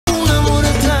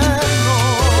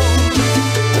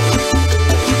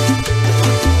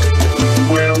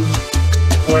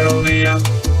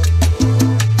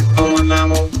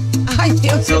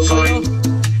Yo soy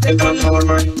el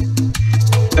Transformer.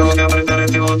 Tengo que apretar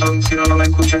este botón, si no, no me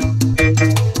escuchan.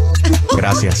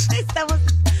 Gracias.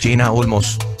 Gina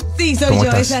Ulmos. Sí, soy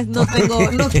yo. Esa, no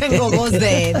tengo voz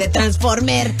de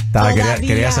Transformer.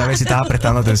 Quería saber si estaba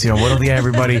prestando atención. Buenos días,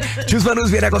 everybody. Chusma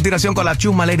News viene a continuación con la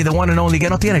Chusma Lady, the one and only. ¿Qué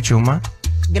nos tiene, Chusma?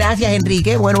 Gracias,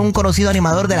 Enrique. Bueno, un conocido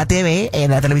animador de la TV,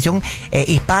 en la televisión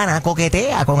hispana,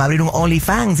 coquetea con abrir un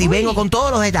OnlyFans. Y vengo con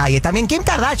todos los detalles. También Kim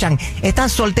Kardashian está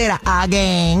soltera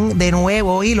again, de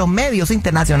nuevo, y los medios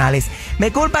internacionales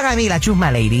me culpan a mí, la Chusma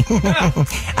Lady.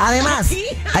 Además,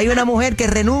 hay una mujer que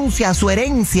renuncia a su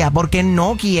herencia porque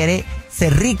no quiere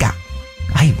ser rica.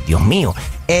 Ay, Dios mío.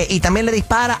 Y también le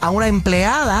dispara a una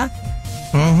empleada.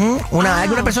 Hay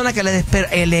una persona que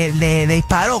le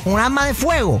disparó con un arma de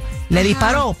fuego. Le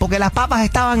disparó porque las papas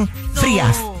estaban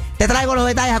frías. Te traigo los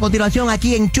detalles a continuación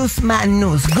aquí en Chusma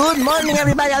News. Good morning,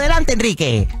 everybody. Adelante,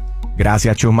 Enrique.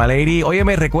 Gracias, Chusma Lady. Oye,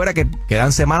 me recuerda que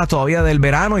quedan semanas todavía del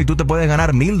verano y tú te puedes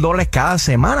ganar $1,000 cada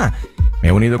semana. Me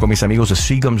he unido con mis amigos de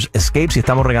Seagram's Escapes y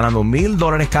estamos regalando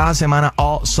 $1,000 cada semana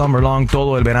all summer long,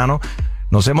 todo el verano.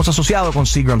 Nos hemos asociado con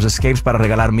Seagram's Escapes para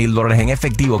regalar $1,000 en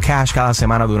efectivo cash cada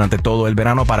semana durante todo el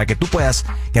verano para que tú puedas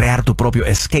crear tu propio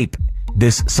escape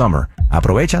this summer.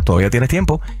 Aprovecha, todavía tienes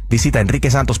tiempo. Visita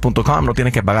enriquesantos.com, no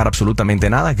tienes que pagar absolutamente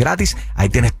nada, es gratis. Ahí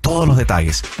tienes todos los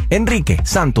detalles.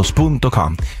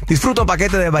 enriquesantos.com. Disfruta un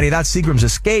paquete de variedad Seagram's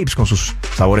Escapes con sus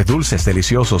sabores dulces,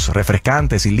 deliciosos,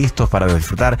 refrescantes y listos para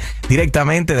disfrutar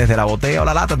directamente desde la botella o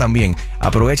la lata también.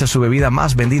 Aprovecha su bebida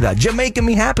más vendida, Jamaican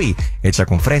Me Happy, hecha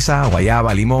con fresa,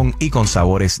 guayaba, limón y con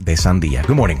sabores de sandía.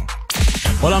 Good morning.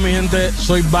 Hola mi gente,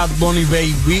 soy Bad Bunny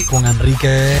Baby con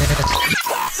Enrique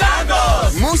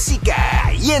Santos.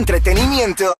 Música y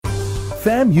entretenimiento.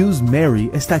 FAMU's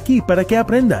Mary está aquí para que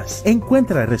aprendas.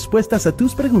 Encuentra respuestas a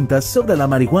tus preguntas sobre la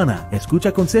marihuana.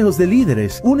 Escucha consejos de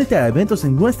líderes, únete a eventos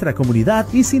en nuestra comunidad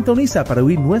y sintoniza para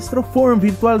oír nuestro foro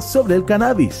virtual sobre el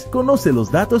cannabis. Conoce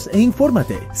los datos e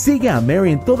infórmate. Sigue a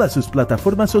Mary en todas sus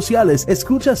plataformas sociales,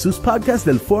 escucha sus podcasts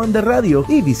del foro de radio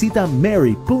y visita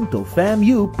mary.famu.edu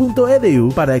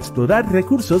para explorar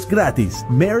recursos gratis.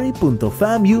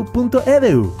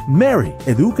 mary.famu.edu. Mary,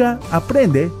 educa,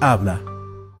 aprende, habla.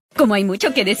 Como hay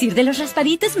mucho que decir de los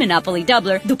raspaditos Monopoly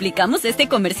Doubler, duplicamos este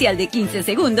comercial de 15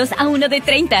 segundos a uno de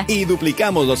 30. Y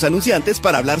duplicamos los anunciantes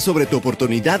para hablar sobre tu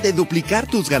oportunidad de duplicar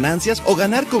tus ganancias o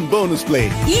ganar con Bonus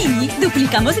Play. Y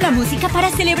duplicamos la música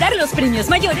para celebrar los premios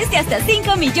mayores de hasta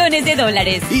 $5 millones.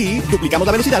 Y duplicamos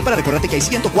la velocidad para recordarte que hay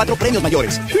 104 premios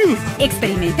mayores.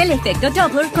 Experimenta el efecto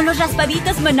Doubler con los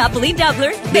raspaditos Monopoly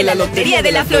Doubler de la Lotería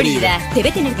de la Florida.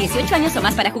 Debe tener 18 años o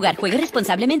más para jugar. Juegue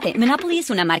responsablemente. Monopoly es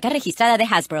una marca registrada de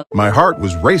Hasbro. My heart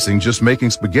was racing just making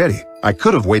spaghetti. I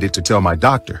could have waited to tell my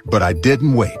doctor, but I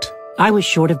didn't wait. I was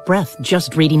short of breath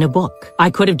just reading a book. I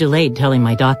could have delayed telling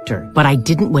my doctor, but I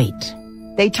didn't wait.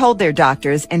 They told their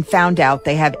doctors and found out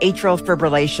they have atrial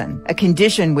fibrillation, a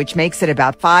condition which makes it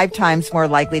about 5 times more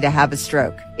likely to have a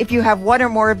stroke. If you have one or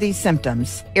more of these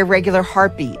symptoms, irregular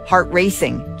heartbeat, heart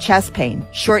racing, chest pain,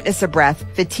 shortness of breath,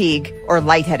 fatigue, or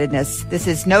lightheadedness, this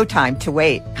is no time to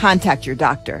wait. Contact your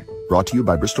doctor. Brought to you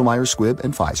by Bristol Myers Squibb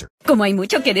and Pfizer. Como hay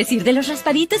mucho que decir de los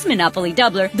raspaditos Monopoly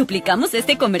Doubler, duplicamos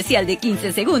este comercial de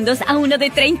 15 segundos a uno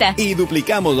de 30. Y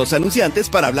duplicamos los anunciantes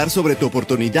para hablar sobre tu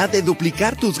oportunidad de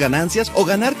duplicar tus ganancias o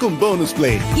ganar con Bonus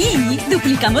Play. Y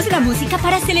duplicamos la música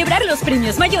para celebrar los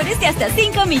premios mayores de hasta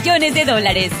 $5 millones.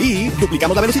 Y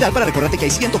duplicamos la velocidad para recordarte que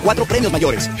hay 104 premios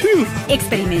mayores.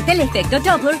 Experimenta el efecto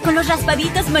Doubler con los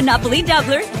raspaditos Monopoly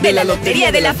Doubler de la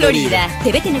Lotería de la Florida.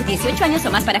 Debe tener 18 años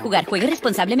o más para jugar. Juegue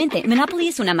responsablemente. Monopoly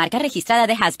es una marca registrada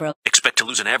de Hasbro. Expect to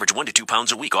lose an average 1 to 2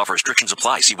 pounds a week. Offer restrictions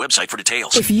apply. See website for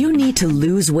details. If you need to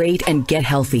lose weight and get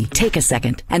healthy, take a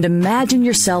second and imagine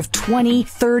yourself 20,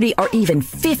 30, or even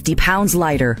 50 pounds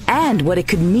lighter and what it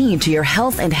could mean to your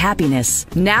health and happiness.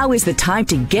 Now is the time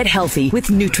to get healthy with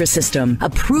Nutrisystem, a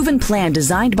proven plan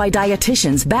designed by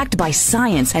dietitians backed by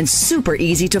science and super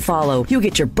easy to follow. You'll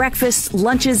get your breakfasts,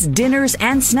 lunches, dinners,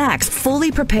 and snacks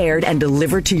fully prepared and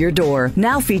delivered to your door.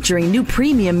 Now featuring new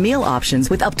premium meal options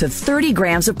with up to 30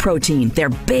 grams of protein. They're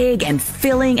big and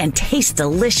filling and taste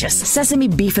delicious. Sesame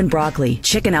beef and broccoli,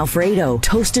 chicken Alfredo,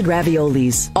 toasted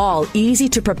raviolis. All easy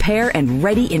to prepare and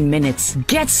ready in minutes.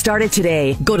 Get started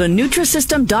today. Go to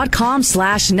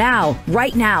Nutrisystem.com/now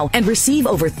right now and receive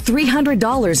over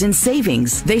 $300 in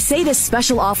savings. They say this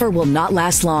special offer will not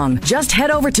last long. Just head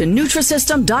over to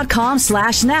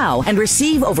Nutrisystem.com/now and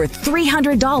receive over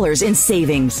 $300 in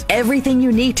savings. Everything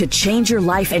you need to change your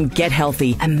life and get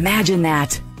healthy. Imagine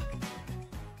that.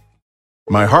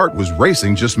 My heart was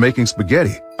racing just making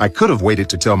spaghetti. I could have waited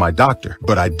to tell my doctor,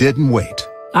 but I didn't wait.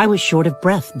 I was short of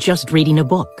breath just reading a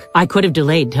book. I could have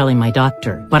delayed telling my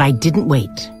doctor, but I didn't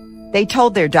wait. They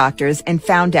told their doctors and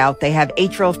found out they have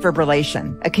atrial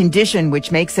fibrillation, a condition which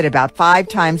makes it about 5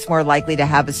 times more likely to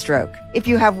have a stroke. If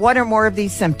you have one or more of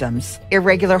these symptoms,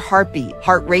 irregular heartbeat,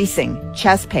 heart racing,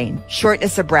 chest pain,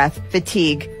 shortness of breath,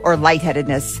 fatigue, or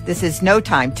lightheadedness, this is no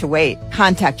time to wait.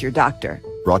 Contact your doctor.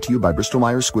 Brought to you by Bristol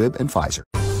Myers Squibb and Pfizer.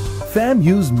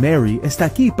 FAMU's Mary está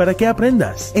aquí para que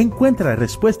aprendas. Encuentra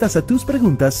respuestas a tus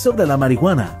preguntas sobre la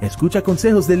marihuana. Escucha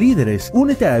consejos de líderes,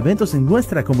 únete a eventos en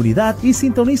nuestra comunidad y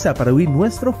sintoniza para oír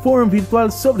nuestro foro virtual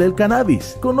sobre el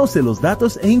cannabis. Conoce los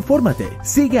datos e infórmate.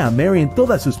 Sigue a Mary en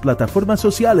todas sus plataformas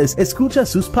sociales, escucha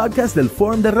sus podcasts del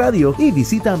foro de radio y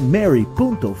visita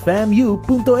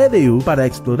mary.famu.edu para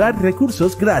explorar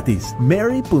recursos gratis.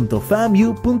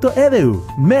 mary.famu.edu.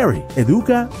 Mary,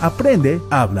 educa, aprende,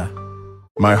 habla.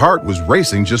 My heart was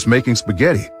racing just making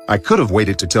spaghetti. I could have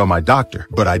waited to tell my doctor,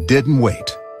 but I didn't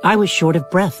wait. I was short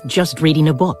of breath just reading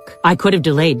a book. I could have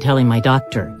delayed telling my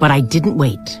doctor, but I didn't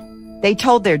wait. They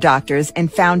told their doctors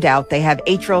and found out they have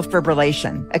atrial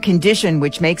fibrillation, a condition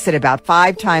which makes it about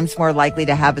 5 times more likely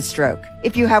to have a stroke.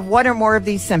 If you have one or more of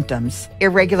these symptoms,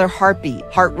 irregular heartbeat,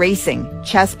 heart racing,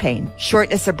 chest pain,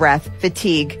 shortness of breath,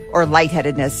 fatigue, or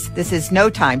lightheadedness, this is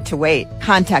no time to wait.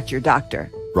 Contact your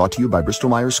doctor. Brought to you by Bristol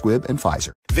Myers Squibb and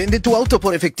Pfizer. Vende tu auto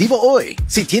por efectivo hoy.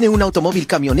 Si tiene un automóvil,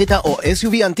 camioneta o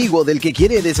SUV antiguo del que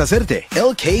quiere deshacerte,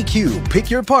 LKQ Pick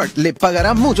Your Part le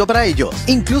pagará mucho para ellos.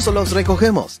 Incluso los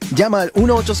recogemos. Llama al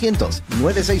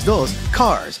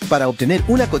 1-800-962-CARS para obtener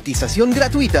una cotización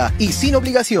gratuita y sin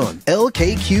obligación.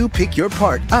 LKQ Pick Your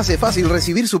Part hace fácil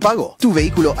recibir su pago. ¿Tu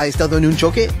vehículo ha estado en un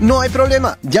choque? No hay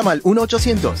problema. Llama al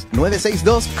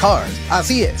 1-800-962-CARS.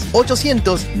 Así es,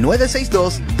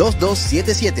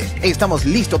 800-962-2277. Estamos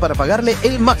listos para pagarle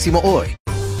el máximo hoy.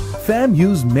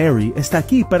 FAMU's Mary está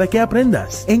aquí para que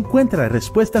aprendas. Encuentra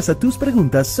respuestas a tus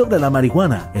preguntas sobre la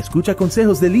marihuana. Escucha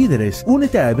consejos de líderes,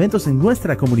 únete a eventos en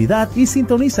nuestra comunidad y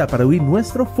sintoniza para oír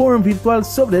nuestro foro virtual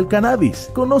sobre el cannabis.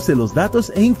 Conoce los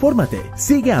datos e infórmate.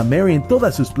 Sigue a Mary en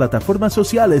todas sus plataformas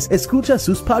sociales, escucha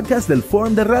sus podcasts del foro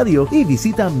de radio y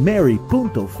visita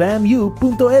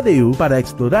mary.famu.edu para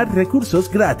explorar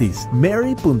recursos gratis.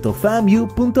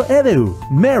 mary.famu.edu.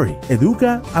 Mary,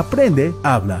 educa, aprende,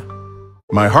 habla.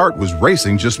 My heart was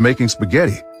racing just making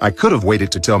spaghetti. I could have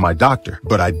waited to tell my doctor,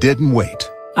 but I didn't wait.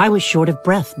 I was short of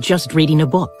breath just reading a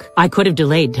book. I could have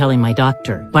delayed telling my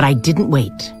doctor, but I didn't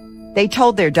wait. They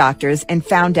told their doctors and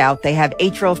found out they have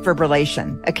atrial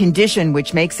fibrillation, a condition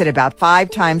which makes it about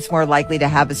 5 times more likely to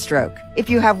have a stroke. If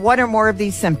you have one or more of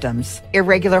these symptoms,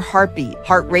 irregular heartbeat,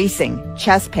 heart racing,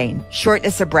 chest pain,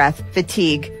 shortness of breath,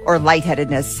 fatigue, or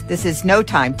lightheadedness, this is no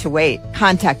time to wait.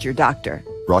 Contact your doctor.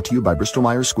 Brought to you by Bristol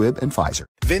Myers Squibb and Pfizer.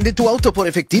 Vende tu auto por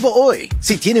efectivo hoy.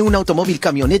 Si tiene un automóvil,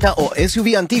 camioneta o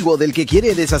SUV antiguo del que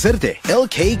quiere deshacerte,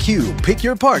 LKQ Pick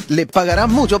Your Part le pagará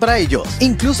mucho para ellos.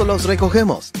 Incluso los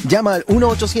recogemos. Llama al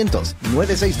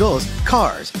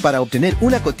 1-800-962-CARS para obtener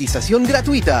una cotización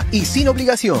gratuita y sin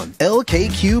obligación.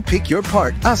 LKQ Pick Your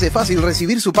Part hace fácil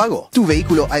recibir su pago. ¿Tu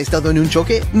vehículo ha estado en un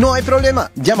choque? No hay problema.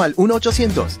 Llama al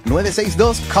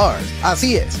 1-800-962-CARS.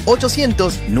 Así es,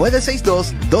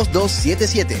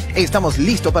 800-962-2277. Estamos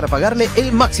listos para pagarle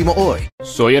el máximo hoy.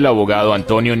 Soy el abogado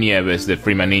Antonio Nieves de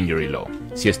Freeman Injury Law.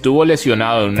 Si estuvo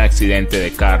lesionado en un accidente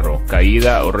de carro,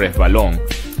 caída o resbalón,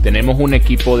 tenemos un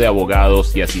equipo de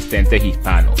abogados y asistentes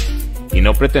hispanos. Y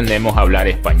no pretendemos hablar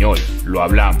español, lo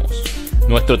hablamos.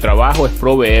 Nuestro trabajo es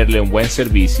proveerle un buen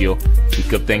servicio y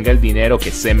que obtenga el dinero que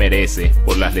se merece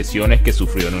por las lesiones que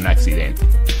sufrió en un accidente.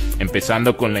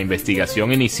 Empezando con la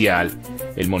investigación inicial,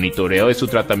 el monitoreo de su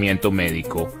tratamiento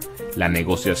médico, la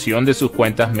negociación de sus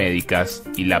cuentas médicas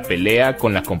y la pelea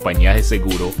con las compañías de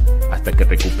seguro hasta que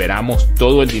recuperamos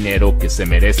todo el dinero que se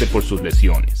merece por sus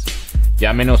lesiones.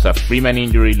 Llámenos a Freeman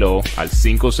Injury Law al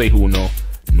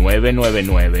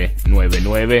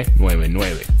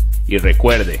 561-999-9999. Y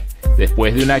recuerde,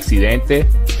 después de un accidente,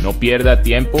 no pierda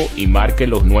tiempo y marque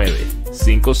los 9.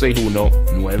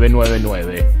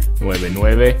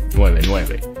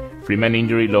 561-999-9999. Freeman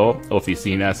Injury Law,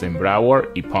 oficinas en Broward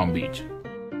y Palm Beach.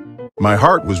 My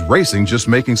heart was racing just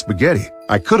making spaghetti.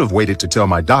 I could have waited to tell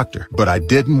my doctor, but I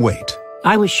didn't wait.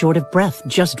 I was short of breath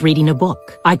just reading a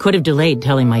book. I could have delayed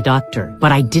telling my doctor,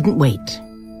 but I didn't wait.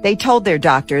 They told their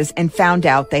doctors and found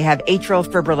out they have atrial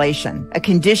fibrillation, a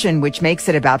condition which makes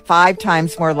it about 5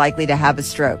 times more likely to have a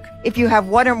stroke. If you have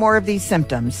one or more of these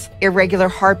symptoms, irregular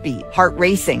heartbeat, heart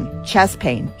racing, chest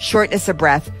pain, shortness of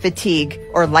breath, fatigue,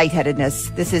 or lightheadedness,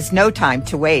 this is no time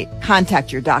to wait.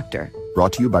 Contact your doctor.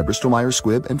 Brought to you by Bristol Myers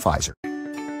Squibb and Pfizer.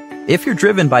 If you're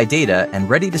driven by data and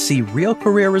ready to see real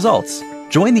career results,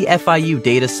 Join the FIU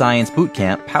Data Science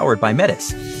Bootcamp powered by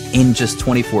Metis. In just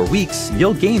 24 weeks,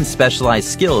 you'll gain specialized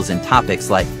skills in topics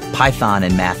like Python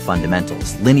and math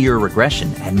fundamentals, linear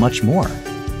regression, and much more.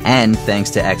 And thanks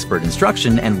to expert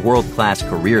instruction and world-class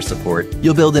career support,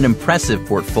 you'll build an impressive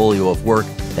portfolio of work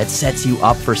that sets you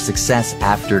up for success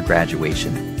after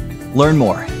graduation. Learn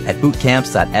more at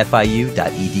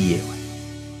bootcamps.fiu.edu.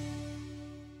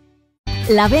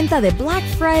 La venta de Black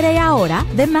Friday ahora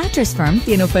de Mattress Firm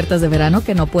tiene ofertas de verano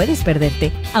que no puedes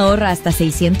perderte. Ahorra hasta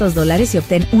 $600 y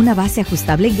obtén una base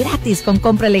ajustable gratis con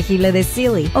compra elegible de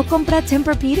Sealy. O compra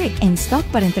Tempur-Pedic en stock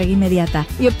para entrega inmediata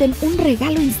y obtén un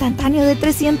regalo instantáneo de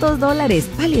 $300,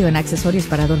 válido en accesorios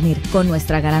para dormir. Con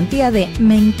nuestra garantía de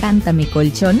Me encanta mi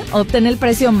colchón, obtén el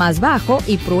precio más bajo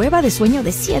y prueba de sueño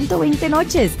de 120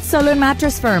 noches. Solo en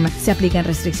Mattress Firm. Se aplican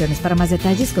restricciones. Para más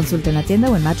detalles, consulte en la tienda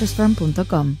o en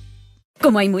mattressfirm.com.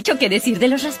 Como hay mucho que decir de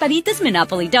los raspaditos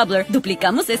Monopoly Doubler,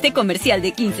 duplicamos este comercial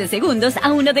de 15 segundos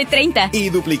a uno de 30. Y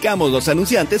duplicamos los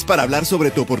anunciantes para hablar sobre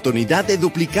tu oportunidad de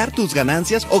duplicar tus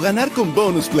ganancias o ganar con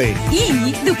Bonus Play.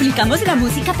 Y duplicamos la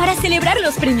música para celebrar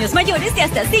los premios mayores de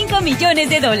hasta $5 millones.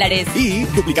 Y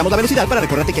duplicamos la velocidad para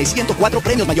recordarte que hay 104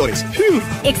 premios mayores.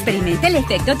 Experimenta el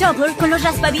efecto Doubler con los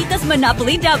raspaditos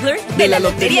Monopoly Doubler de la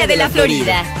Lotería de la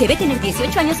Florida. Debe tener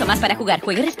 18 años o más para jugar.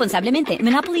 Juegue responsablemente.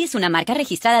 Monopoly es una marca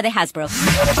registrada de Hasbro.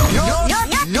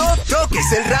 No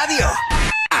toques el radio.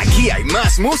 Aquí hay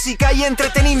más música y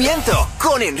entretenimiento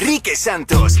con Enrique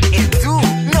Santos en tu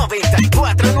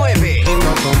 94.9.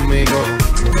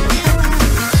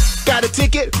 ¿Got a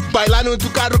ticket? Bailando en tu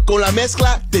carro con la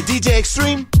mezcla de DJ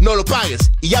Extreme? No lo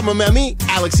pagues y llámame a mí,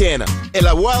 Alexiana, el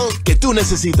abogado que tú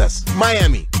necesitas.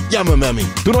 Miami, llámame a mí.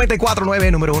 Tu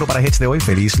 94.9, número 1 para hits de hoy.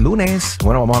 Feliz lunes.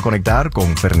 Bueno, vamos a conectar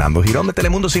con Fernando Girón de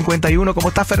Telemundo 51. ¿Cómo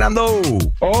estás, Fernando?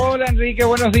 Hola, Enrique.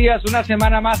 Buenos días. Una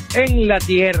semana más en la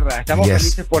tierra. Estamos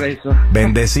felices por eso.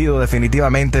 Bendecido,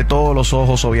 definitivamente. Todos los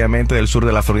ojos, obviamente, del sur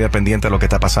de la Florida pendiente de lo que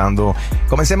está pasando.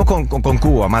 Comencemos con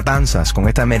Cuba, Matanzas, con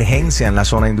esta emergencia en la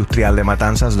zona industrial de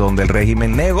Matanzas, donde el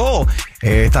régimen negó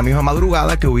esta misma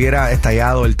madrugada que hubiera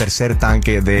estallado el tercer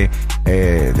tanque de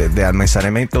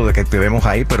almacenamiento de que vemos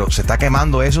ahí, pero se está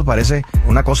quemando eso. Parece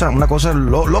una cosa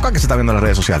loca que se está viendo en las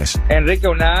redes sociales. Enrique,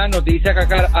 una noticia que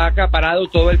ha acaparado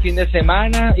todo el fin de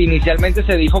semana. Inicialmente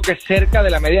se dijo que cerca de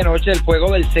la medianoche el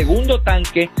fuego del segundo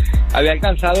tanque había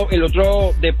alcanzado el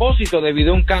otro depósito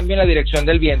debido a un cambio en la dirección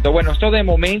del viento. Bueno, esto de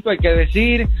momento, hay que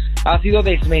decir, ha sido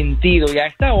desmentido, y a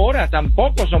esta hora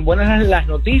tampoco son buenas las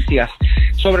noticias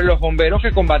sobre los bomberos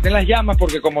que combaten las llamas,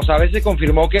 porque como sabes se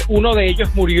confirmó que uno de ellos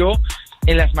murió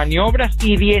en las maniobras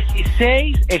y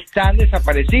 16 están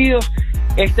desaparecidos.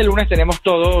 Este lunes tenemos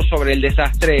todo sobre el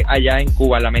desastre allá en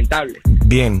Cuba, lamentable.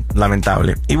 Bien,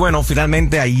 lamentable. Y bueno,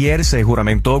 finalmente ayer se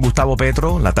juramentó Gustavo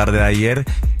Petro, la tarde de ayer,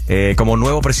 como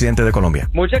nuevo presidente de Colombia.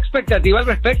 Mucha expectativa al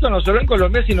respecto, no solo en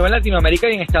Colombia, sino en Latinoamérica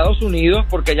y en Estados Unidos,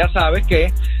 porque ya sabes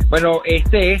que, bueno,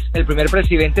 este es el primer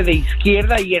presidente de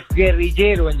izquierda y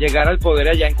exguerrillero en llegar al poder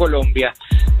allá en Colombia.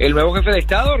 El nuevo jefe de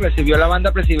Estado recibió la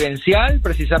banda presidencial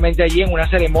precisamente allí en una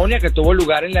ceremonia que tuvo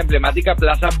lugar en la emblemática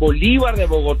Plaza Bolívar de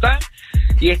Bogotá.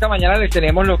 Y esta mañana les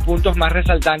tenemos los puntos más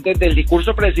resaltantes del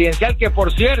discurso presidencial, que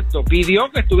por cierto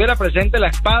pidió que estuviera presente la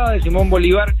espada de Simón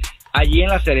Bolívar allí en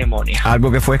la ceremonia.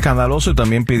 Algo que fue escandaloso, y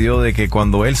también pidió de que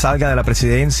cuando él salga de la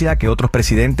presidencia, que otros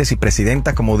presidentes y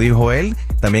presidentas, como dijo él,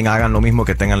 también hagan lo mismo,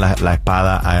 que tengan la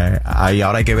espada ahí.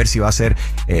 Ahora hay que ver si va a ser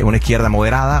una izquierda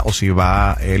moderada o si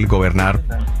va él gobernar,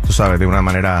 tú sabes, de una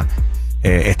manera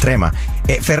extrema.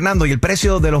 Fernando, ¿y el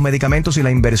precio de los medicamentos y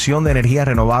la inversión de energías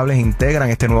renovables integran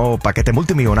este nuevo paquete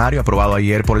multimillonario aprobado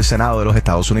ayer por el Senado de los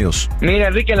Estados Unidos? Mira,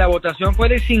 Enrique, la votación fue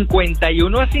de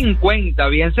 51-50,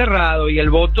 bien cerrado, y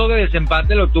el voto de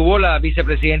desempate lo tuvo la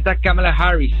vicepresidenta Kamala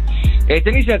Harris.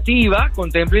 Esta iniciativa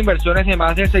contempla inversiones de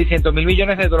más de $600 mil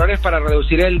millones para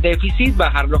reducir el déficit,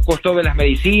 bajar los costos de las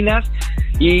medicinas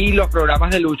y los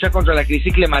programas de lucha contra la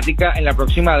crisis climática en la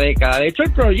próxima década. De hecho,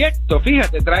 el proyecto,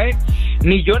 fíjate, trae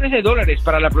millones de dólares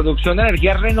para la producción de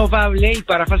energía renovable y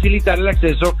para facilitar el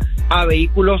acceso a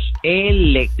vehículos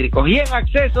eléctricos. Y en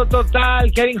acceso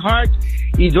total, Kevin Hart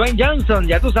y Dwayne Johnson,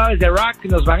 ya tú sabes, de Rock,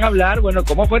 nos van a hablar, bueno,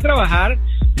 cómo fue trabajar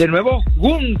de nuevo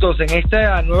juntos en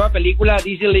esta nueva película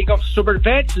DC League of Super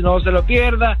Pets. No se lo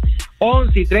pierda,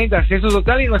 11:30, acceso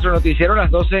total, y nuestro noticiero a las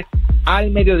 12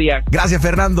 al mediodía. Gracias,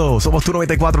 Fernando. Somos tu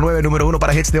 94.9, número 1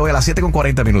 para hits de hoy a las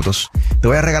 7:40. Te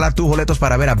voy a regalar tus boletos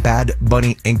para ver a Bad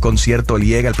Bunny en concierto. Él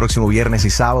llega el próximo viernes y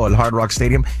sábado al Hard Rock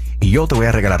Stadium. Y yo te voy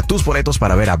a regalar tus boletos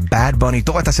para ver a Bad Bunny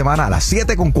toda esta semana a las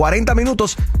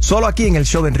 7:40. Solo aquí en el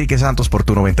show de Enrique Santos por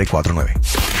tu 94.9.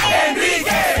 ¡Enrique!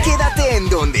 Quédate en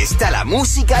donde está la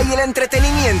música y el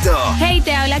entretenimiento. Hey,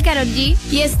 te habla Karol G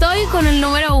y estoy con el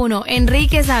número 1,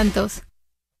 Enrique Santos.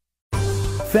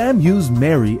 FAMU's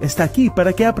Mary está aquí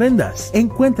para que aprendas.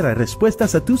 Encuentra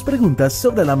respuestas a tus preguntas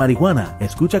sobre la marihuana.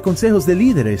 Escucha consejos de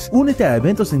líderes, únete a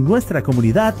eventos en nuestra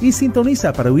comunidad y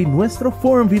sintoniza para oír nuestro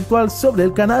foro virtual sobre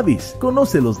el cannabis.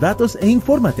 Conoce los datos e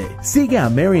infórmate. Sigue a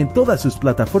Mary en todas sus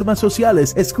plataformas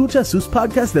sociales, escucha sus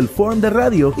podcasts del foro de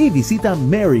radio y visita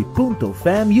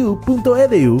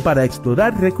mary.famu.edu para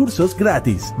explorar recursos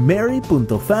gratis.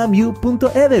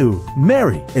 mary.famu.edu.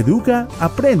 Mary, educa,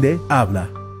 aprende, habla.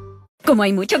 Como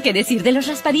hay mucho que decir de los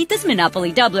raspaditos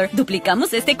Monopoly Doubler,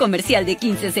 duplicamos este comercial de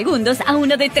 15 segundos a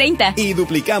uno de 30. Y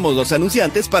duplicamos los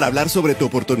anunciantes para hablar sobre tu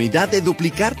oportunidad de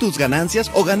duplicar tus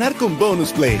ganancias o ganar con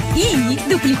Bonus Play. Y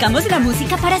duplicamos la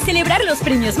música para celebrar los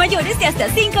premios mayores de hasta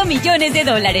 $5 millones.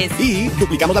 Y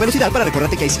duplicamos la velocidad para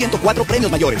recordarte que hay 104 premios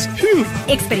mayores.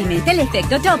 Experimenta el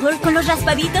efecto Doubler con los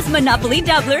raspaditos Monopoly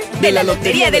Doubler de la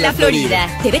Lotería de la Florida.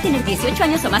 Debe tener 18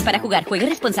 años o más para jugar. Juegue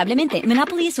responsablemente.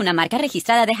 Monopoly es una marca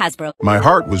registrada de Hasbro. My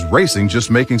heart was racing just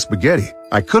making spaghetti.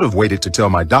 I could have waited to tell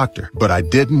my doctor, but I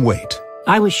didn't wait.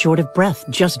 I was short of breath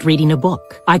just reading a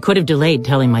book. I could have delayed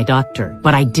telling my doctor,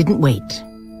 but I didn't wait.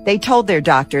 They told their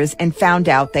doctors and found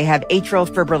out they have atrial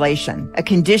fibrillation, a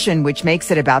condition which makes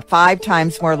it about 5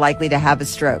 times more likely to have a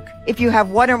stroke. If you have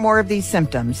one or more of these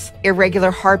symptoms,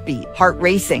 irregular heartbeat, heart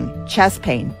racing, chest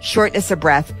pain, shortness of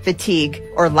breath, fatigue,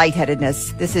 or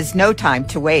lightheadedness, this is no time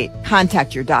to wait.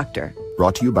 Contact your doctor.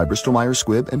 Brought to you by Bristol Myers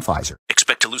Squibb and Pfizer.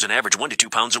 Expect to lose an average 1 to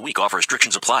 2 pounds a week. Offer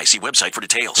restrictions apply. See website for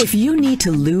details. If you need to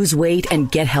lose weight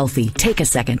and get healthy, take a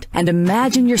second and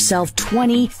imagine yourself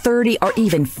 20, 30, or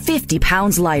even 50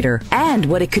 pounds lighter and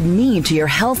what it could mean to your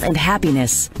health and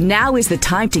happiness. Now is the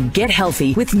time to get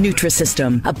healthy with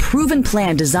Nutrisystem, a proven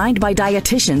plan designed by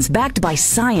dietitians backed by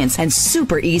science and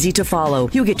super easy to follow.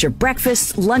 You get your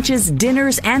breakfasts, lunches,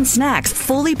 dinners, and snacks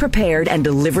fully prepared and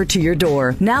delivered to your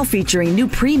door. Now featuring new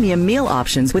premium meal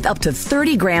options with up to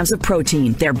 30 grams of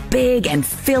protein. They're big and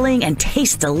filling and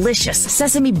taste delicious.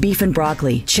 Sesame beef and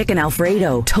broccoli, chicken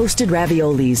Alfredo, toasted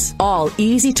raviolis. All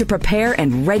easy to prepare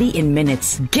and ready in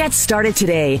minutes. Get started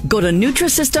today. Go to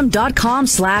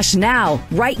Nutrisystem.com/now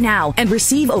right now and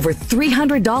receive over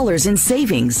 $300 in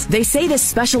savings. They say this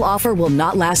special offer will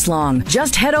not last long.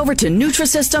 Just head over to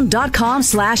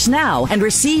Nutrisystem.com/now and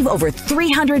receive over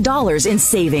 $300 in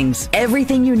savings.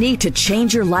 Everything you need to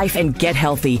change your life and get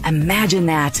healthy. Imagine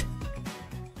that.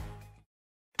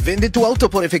 Vende tu auto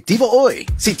por efectivo hoy.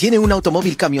 Si tiene un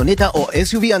automóvil, camioneta o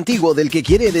SUV antiguo del que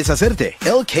quiere deshacerte,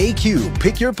 LKQ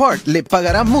Pick Your Part le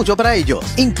pagará mucho para ellos.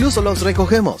 Incluso los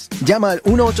recogemos. Llama al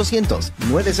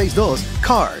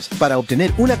 1-800-962-CARS para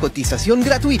obtener una cotización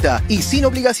gratuita y sin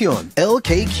obligación.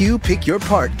 LKQ Pick Your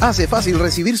Part hace fácil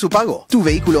recibir su pago. ¿Tu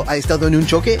vehículo ha estado en un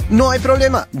choque? No hay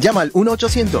problema. Llama al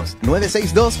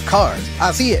 1-800-962-CARS.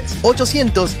 Así es,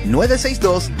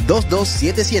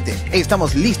 800-962-2277.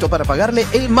 Estamos listos para pagarle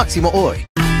el máximo hoy.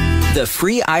 The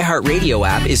free iHeartRadio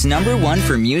app is #1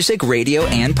 for music, radio,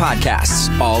 and podcasts,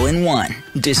 all in one.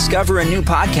 Discover a new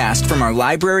podcast from our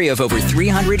library of over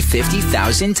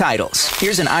 350,000 titles.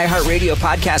 Here's an iHeartRadio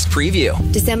podcast preview.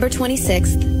 December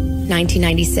 26th,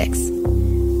 1996.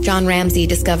 John Ramsey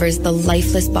discovers the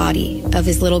lifeless body of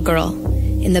his little girl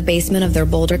in the basement of their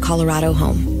Boulder, Colorado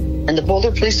home. And the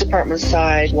Boulder Police Department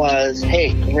side was,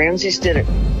 hey, Ramsey's did it.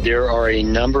 There are a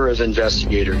number of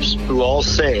investigators who all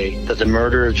say that the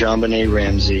murder of JonBenet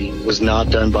Ramsey was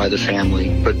not done by the family,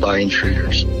 but by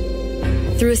intruders.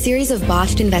 Through a series of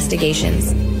botched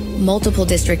investigations, multiple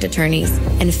district attorneys,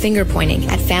 and finger-pointing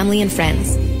at family and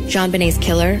friends, JonBenet's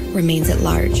killer remains at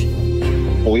large.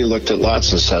 We looked at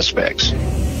lots of suspects.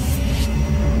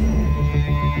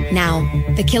 Now,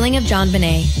 the killing of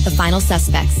JonBenet, the final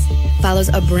suspects, follows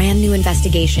a brand new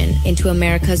investigation into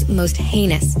America's most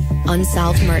heinous,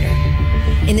 unsolved murder.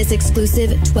 In this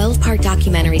exclusive 12-part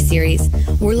documentary series,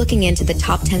 we're looking into the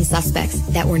top 10 suspects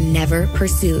that were never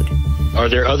pursued. Are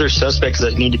there other suspects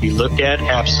that need to be looked at?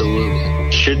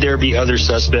 Absolutely. Should there be other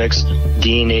suspects,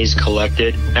 DNAs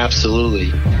collected? Absolutely.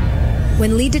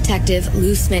 When lead detective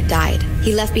Lou Smith died,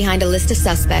 he left behind a list of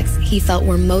suspects he felt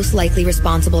were most likely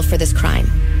responsible for this crime.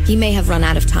 He may have run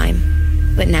out of time,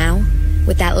 but now,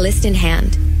 with that list in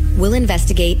hand, we'll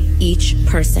investigate each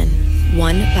person,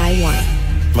 one by one.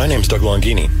 My name's Doug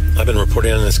Longini. I've been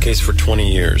reporting on this case for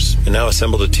 20 years and now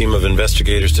assembled a team of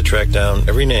investigators to track down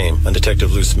every name on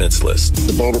Detective Lou Smith's list.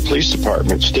 The Boulder Police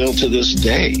Department still to this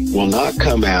day will not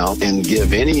come out and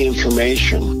give any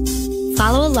information.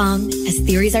 Follow along as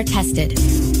theories are tested,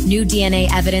 new DNA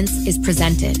evidence is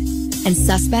presented, and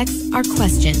suspects are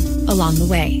questioned along the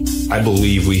way. I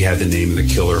believe we have the name of the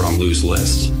killer on Lou's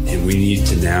list, and we need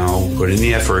to now put in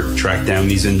the effort, track down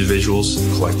these individuals,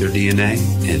 collect their DNA,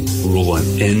 and rule them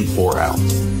in or out.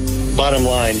 Bottom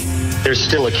line, there's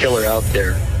still a killer out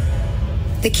there.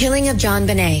 The Killing of John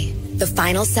Bonet, the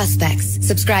final suspects.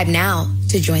 Subscribe now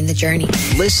to join the journey.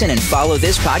 Listen and follow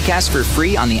this podcast for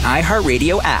free on the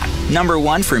iHeartRadio app.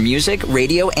 #1 for music,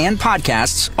 radio, and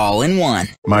podcasts all in one.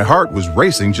 My heart was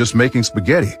racing just making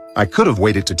spaghetti. I could have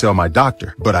waited to tell my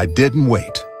doctor, but I didn't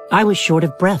wait. I was short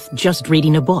of breath just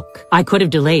reading a book. I could have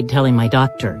delayed telling my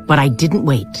doctor, but I didn't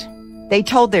wait. They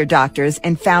told their doctors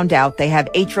and found out they have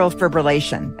atrial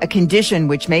fibrillation, a condition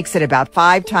which makes it about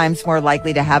 5 times more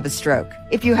likely to have a stroke.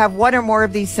 If you have one or more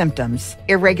of these symptoms,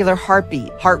 irregular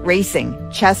heartbeat, heart racing,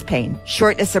 chest pain,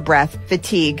 shortness of breath,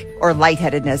 fatigue, or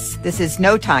lightheadedness, this is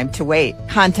no time to wait.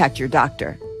 Contact your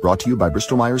doctor. Brought to you by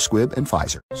Bristol Myers Squibb and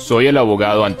Pfizer. Soy el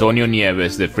abogado Antonio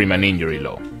Nieves de Freeman Injury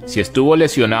Law. Si estuvo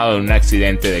lesionado en un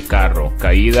accidente de carro,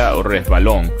 caída o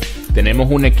resbalón,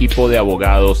 tenemos un equipo de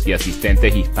abogados y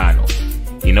asistentes hispanos.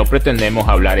 Y no pretendemos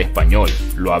hablar español,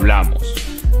 lo hablamos.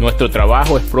 Nuestro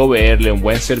trabajo es proveerle un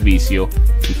buen servicio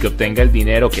y que obtenga el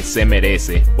dinero que se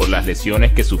merece por las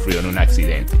lesiones que sufrió en un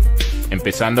accidente.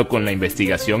 Empezando con la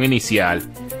investigación inicial,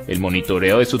 el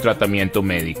monitoreo de su tratamiento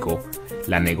médico,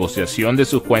 la negociación de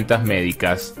sus cuentas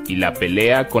médicas y la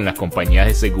pelea con las compañías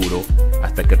de seguro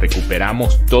hasta que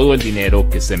recuperamos todo el dinero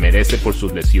que se merece por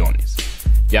sus lesiones.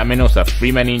 Llámenos a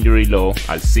Freeman Injury Law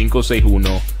al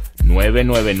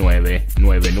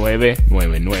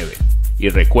 561-999-9999. Y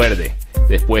recuerde,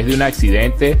 después de un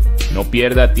accidente, no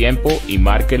pierda tiempo y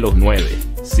marque los 9.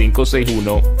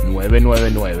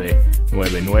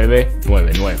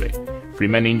 561-999-9999.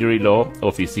 Freeman Injury Law,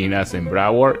 oficinas en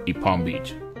Broward y Palm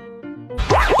Beach.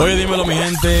 Oye, dímelo mi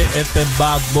gente, este es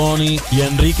Bad Bunny y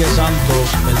Enrique Santos,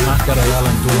 el más que regala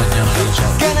en tu mañana, ya lo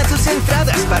sabes. Gana tus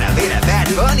entradas para ver a Bad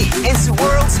Bunny en su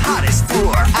World's Hottest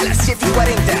Tour a las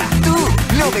 7:40. Tú,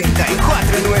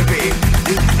 94.9.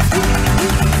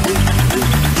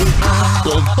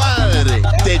 Compadre,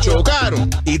 te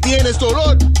chocaron y tienes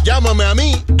dolor. Llámame a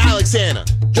mí, Alex Hanna.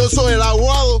 Yo soy el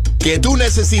abogado que tú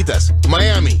necesitas.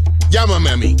 Miami. Llámame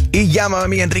a mí. Y llámame a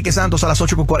mí, Enrique Santos, a las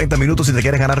 8:40 si te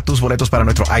quieres ganar tus boletos para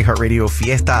nuestro iHeartRadio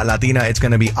Fiesta Latina. It's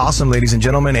gonna be awesome, ladies and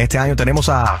gentlemen. Este año tenemos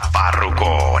a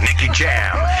Farruko, Nicky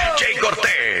Jam, Jay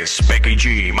Cortez, Becky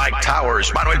G, Mike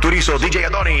Towers, Manuel Turizo, DJ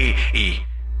Adoni y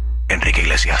Enrique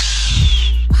Iglesias.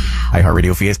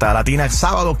 iHeartRadio Fiesta Latina,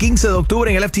 sábado 15 de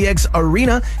octubre en el FTX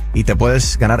Arena. Y te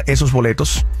puedes ganar esos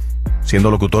boletos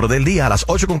siendo locutor del día a las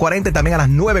 8:40 y también a las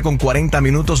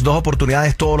 9:40. 2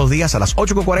 oportunidades todos los días a las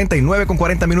 8:40 y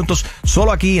 9:40.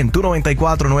 Solo aquí en tu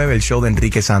 94.9, el show de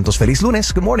Enrique Santos. Feliz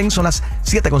lunes, good morning, son las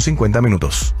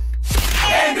 7:50.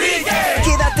 ¡Enrique!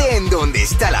 Quédate en donde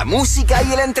está la música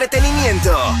y el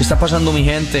entretenimiento. ¿Qué está pasando, mi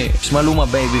gente? Es Maluma,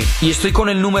 baby. Y estoy con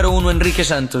el número 1, Enrique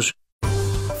Santos.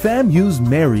 FAMU's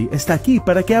Mary está aquí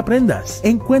para que aprendas.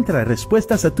 Encuentra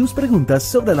respuestas a tus preguntas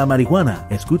sobre la marihuana.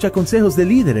 Escucha consejos de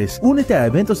líderes, únete a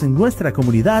eventos en nuestra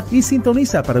comunidad y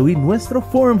sintoniza para oír nuestro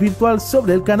foro virtual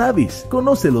sobre el cannabis.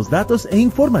 Conoce los datos e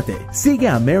infórmate. Sigue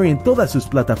a Mary en todas sus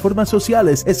plataformas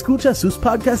sociales, escucha sus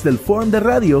podcasts del foro de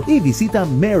radio y visita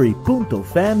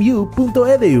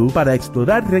mary.famu.edu para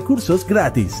explorar recursos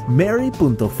gratis.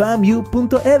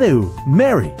 mary.famu.edu.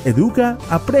 Mary, educa,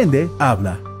 aprende,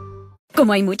 habla.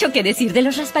 Como hay mucho que decir de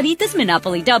los raspaditos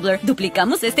Monopoly Doubler,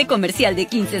 duplicamos este comercial de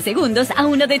 15 segundos a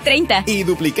uno de 30. Y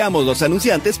duplicamos los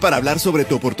anunciantes para hablar sobre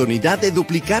tu oportunidad de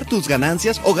duplicar tus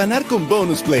ganancias o ganar con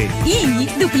Bonus Play. Y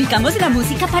duplicamos la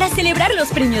música para celebrar los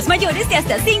premios mayores de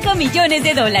hasta $5 millones.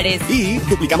 Y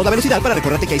duplicamos la velocidad para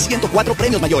recordarte que hay 104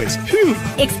 premios mayores.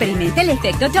 Experimenta el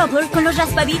efecto Doubler con los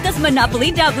raspaditos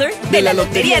Monopoly Doubler de la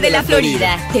Lotería de la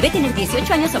Florida. Debe tener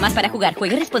 18 años o más para jugar.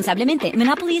 Juegue responsablemente.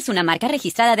 Monopoly es una marca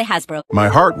registrada de Hasbro. My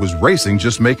heart was racing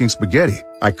just making spaghetti.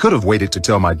 I could have waited to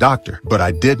tell my doctor, but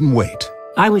I didn't wait.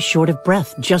 I was short of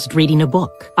breath just reading a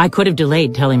book. I could have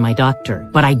delayed telling my doctor,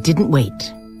 but I didn't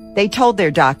wait. They told their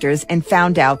doctors and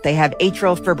found out they have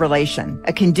atrial fibrillation,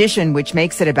 a condition which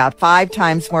makes it about 5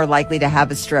 times more likely to have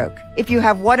a stroke. If you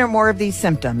have one or more of these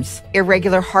symptoms,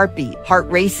 irregular heartbeat, heart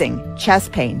racing,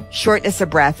 chest pain, shortness of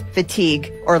breath,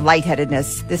 fatigue, or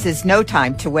lightheadedness, this is no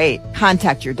time to wait.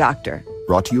 Contact your doctor.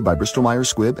 Brought to you by Bristol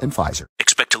Myers Squibb and Pfizer.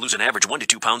 Expect to lose an average 1 to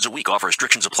 2 pounds a week. Offer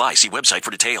restrictions apply. See website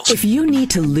for details. If you need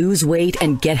to lose weight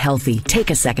and get healthy, take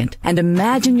a second and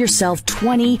imagine yourself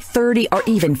 20, 30, or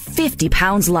even 50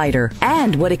 pounds lighter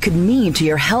and what it could mean to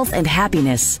your health and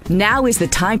happiness. Now is the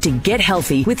time to get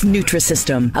healthy with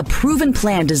Nutrisystem, a proven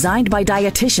plan designed by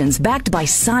dietitians backed by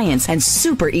science and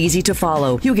super easy to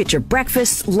follow. You get your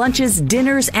breakfasts, lunches,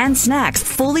 dinners, and snacks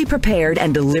fully prepared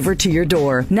and delivered to your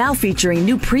door. Now featuring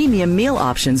new premium meal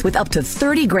options with up to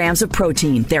 30 grams of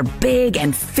protein. They're big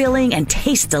and filling and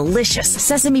taste delicious.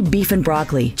 Sesame beef and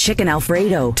broccoli, chicken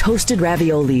Alfredo, toasted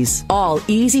raviolis. All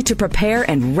easy to prepare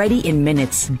and ready in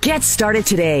minutes. Get started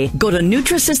today. Go to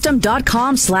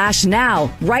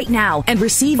Nutrisystem.com/now right now and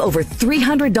receive over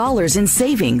 $300 in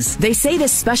savings. They say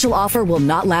this special offer will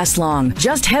not last long.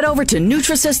 Just head over to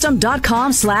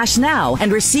Nutrisystem.com/now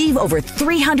and receive over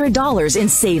 $300 in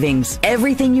savings.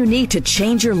 Everything you need to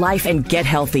change your life and get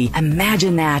healthy.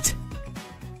 Imagine that.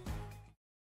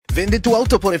 Vende tu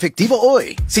auto por efectivo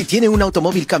hoy. Si tiene un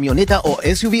automóvil, camioneta o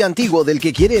SUV antiguo del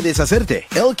que quiere deshacerte,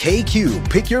 LKQ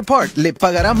Pick Your Part le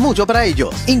pagará mucho para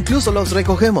ellos. Incluso los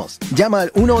recogemos. Llama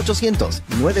al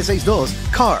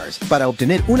 1-800-962-CARS para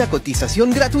obtener una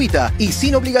cotización gratuita y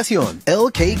sin obligación.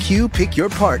 LKQ Pick Your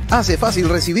Part hace fácil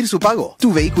recibir su pago.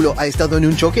 ¿Tu vehículo ha estado en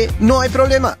un choque? No hay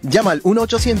problema. Llama al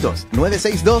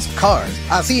 1-800-962-CARS.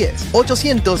 Así es,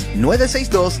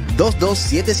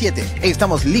 800-962-2277.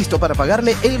 Estamos listos para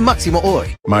pagarle el máximo hoy.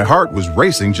 My heart was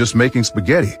racing just making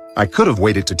spaghetti. I could have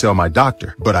waited to tell my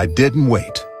doctor, but I didn't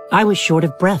wait. I was short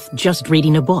of breath just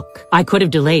reading a book. I could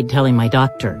have delayed telling my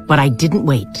doctor, but I didn't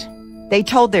wait. They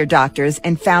told their doctors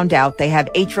and found out they have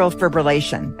atrial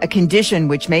fibrillation, a condition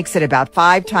which makes it about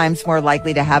 5 times more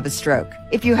likely to have a stroke.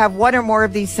 If you have one or more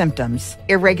of these symptoms,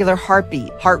 irregular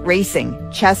heartbeat, heart racing,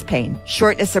 chest pain,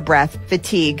 shortness of breath,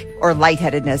 fatigue, or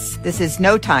lightheadedness, this is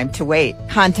no time to wait.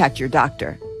 Contact your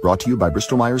doctor. Brought to you by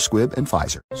Bristol-Myers Squibb and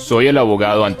Pfizer. Soy el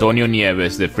abogado Antonio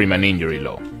Nieves de Freeman Injury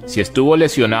Law. Si estuvo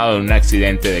lesionado en un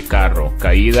accidente de carro,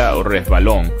 caída o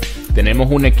resbalón, tenemos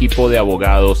un equipo de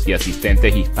abogados y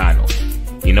asistentes hispanos.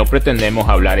 Y no pretendemos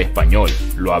hablar español,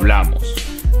 lo hablamos.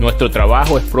 Nuestro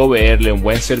trabajo es proveerle un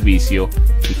buen servicio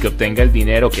y que obtenga el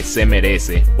dinero que se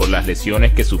merece por las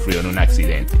lesiones que sufrió en un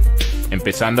accidente.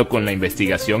 Empezando con la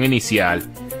investigación inicial,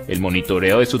 el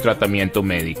monitoreo de su tratamiento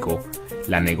médico,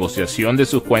 la negociación de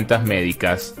sus cuentas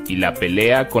médicas y la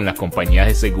pelea con las compañías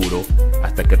de seguro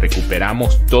hasta que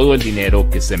recuperamos todo el dinero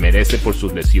que se merece por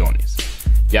sus lesiones.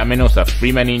 Llámenos a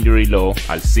Freeman Injury Law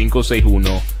al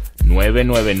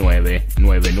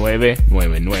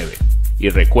 561-999-9999. Y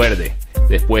recuerde,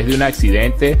 después de un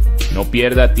accidente, no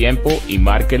pierda tiempo y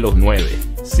marque los 9.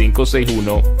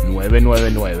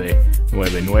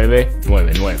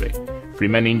 561-999-9999.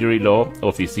 Freeman Injury Law,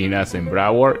 oficinas en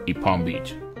Broward y Palm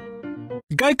Beach.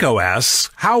 Geico asks,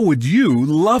 how would you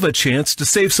love a chance to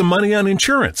save some money on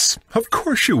insurance? Of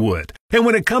course you would. And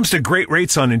when it comes to great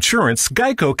rates on insurance,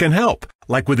 Geico can help.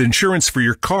 Like with insurance for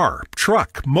your car,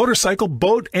 truck, motorcycle,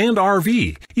 boat, and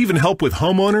RV. Even help with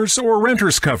homeowners or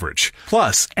renters coverage.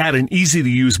 Plus, add an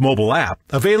easy-to-use mobile app,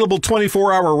 available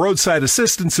 24-hour roadside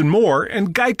assistance and more,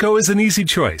 and Geico is an easy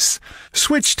choice.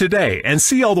 Switch today and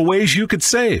see all the ways you could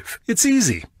save. It's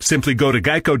easy. Simply go to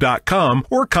geico.com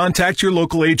or contact your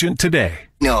local agent today.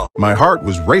 No. My heart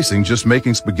was racing just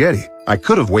making spaghetti. I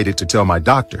could have waited to tell my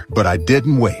doctor, but I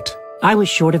didn't wait. I was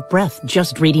short of breath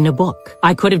just reading a book.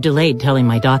 I could have delayed telling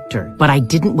my doctor, but I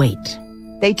didn't wait.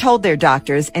 They told their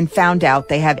doctors and found out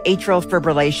they have atrial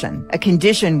fibrillation, a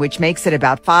condition which makes it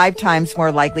about 5 times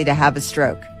more likely to have a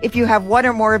stroke. If you have one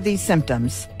or more of these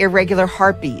symptoms, irregular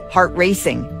heartbeat, heart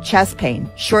racing, chest pain,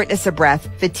 shortness of breath,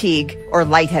 fatigue, or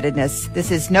lightheadedness,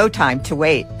 this is no time to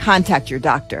wait. Contact your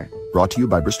doctor. Brought to you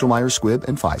by Bristol-Myers Squibb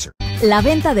and Pfizer. La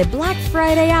venta de Black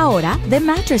Friday ahora de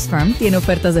Mattress Firm tiene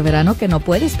ofertas de verano que no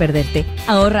puedes perderte.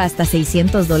 Ahorra hasta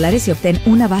 $600 y obtén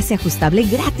una base ajustable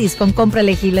gratis con compra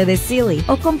elegible de Sealy.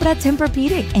 O compra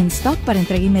Tempur-Pedic en stock para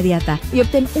entrega inmediata y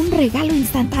obtén un regalo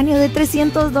instantáneo de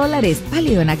 $300,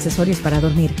 válido en accesorios para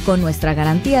dormir. Con nuestra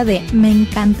garantía de Me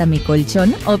encanta mi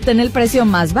colchón, obtén el precio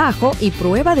más bajo y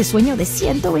prueba de sueño de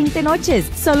 120 noches.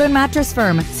 Solo en Mattress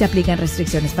Firm. Se aplican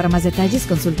restricciones. Para más detalles,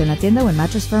 consulte en la tienda o en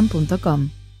mattressfirm.com.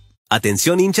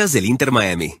 Atención hinchas del Inter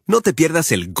Miami, no te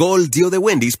pierdas el Gold Deal de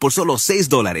Wendy's por solo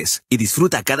 $6 y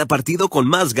disfruta cada partido con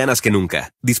más ganas que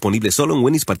nunca. Disponible solo en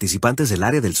Wendy's participantes del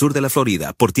área del sur de la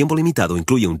Florida. Por tiempo limitado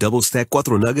incluye un Double Stack,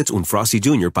 4 nuggets, un Frosty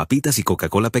Jr., papitas y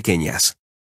Coca-Cola pequeñas.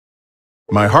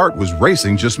 My heart was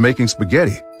racing just making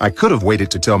spaghetti. I could have waited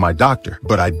to tell my doctor,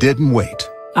 but I didn't wait.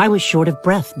 I was short of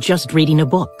breath just reading a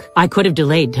book. I could have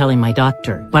delayed telling my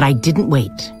doctor, but I didn't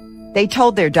wait. They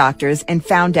told their doctors and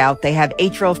found out they have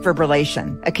atrial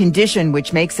fibrillation, a condition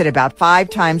which makes it about 5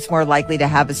 times more likely to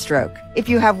have a stroke. If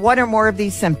you have one or more of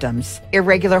these symptoms,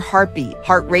 irregular heartbeat,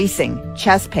 heart racing,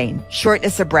 chest pain,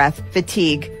 shortness of breath,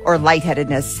 fatigue, or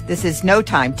lightheadedness, this is no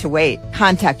time to wait.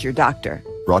 Contact your doctor.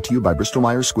 Brought to you by Bristol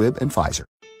Myers Squibb and Pfizer.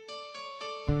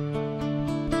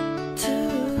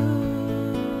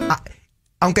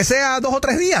 Aunque sea 2 o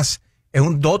 3 días, es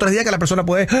 2 o 3 días que la persona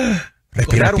puede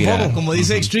respirar un poco. Como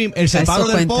dice Extreme, el separo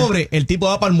del pobre, el tipo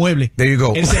va para el mueble. There you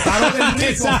go. El separo del rico.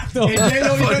 Exacto.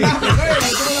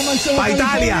 Para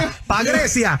Italia, para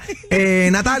Grecia.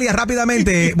 Natalia,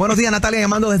 rápidamente. Buenos días, Natalia,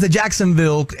 llamando desde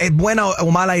Jacksonville. ¿Es buena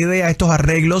o mala idea estos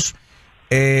arreglos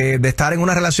de estar en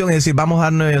una relación y decir, vamos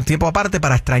a darnos tiempo aparte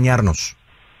para extrañarnos?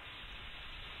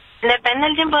 Depende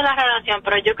del tiempo de la relación,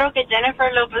 pero yo creo que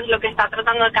Jennifer Lopez lo que está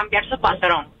tratando de cambiar su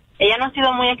patrón. Ella no ha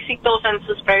sido muy exitosa en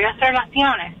sus previas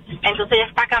relaciones, entonces ella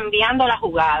está cambiando la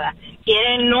jugada.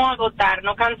 Quiere no agotar,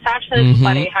 no cansarse de su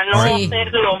pareja, no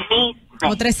hacer lo mismo.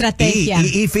 Otra estrategia.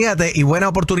 Y fíjate, y buena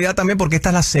oportunidad también porque esta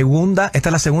es la segunda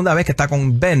vez que está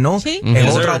con Ben, ¿no? Sí.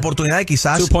 Es otra oportunidad y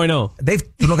quizás 2.0. Dave,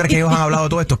 ¿tú no crees que ellos han hablado de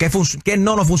todo esto? ¿Qué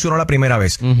no nos funcionó la primera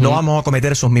vez? No vamos a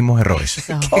cometer esos mismos errores.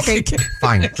 Ok,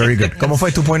 fine, very good. ¿Cómo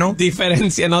fue tu bueno?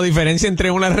 Diferencia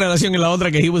entre una relación y la otra,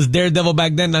 que he was Daredevil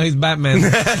back then, now he's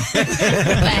Batman.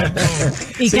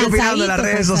 Y sigo fijando en las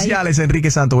redes sociales, Enrique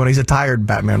Santos. Bueno, he's a tired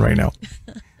Batman right now.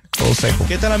 Todo seco.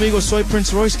 ¿Qué tal, amigos? Soy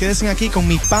Prince Royce. Quédense aquí con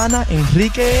mi pana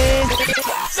Enrique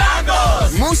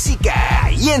Santos. Música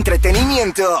y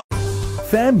entretenimiento.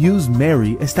 FAMU's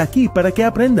Mary está aquí para que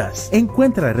aprendas.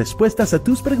 Encuentra respuestas a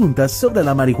tus preguntas sobre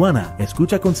la marihuana.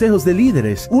 Escucha consejos de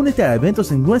líderes, únete a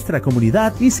eventos en nuestra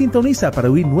comunidad y sintoniza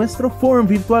para oír nuestro foro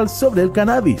virtual sobre el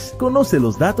cannabis. Conoce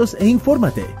los datos e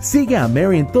infórmate. Sigue a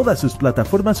Mary en todas sus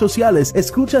plataformas sociales,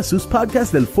 escucha sus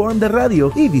podcasts del foro de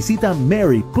radio y visita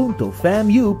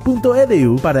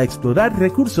mary.famu.edu para explorar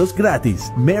recursos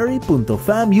gratis.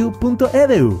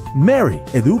 mary.famu.edu. Mary,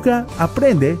 educa,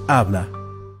 aprende, habla.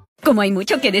 Como hay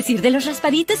mucho que decir de los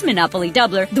raspaditos Monopoly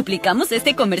Doubler, duplicamos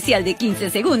este comercial de 15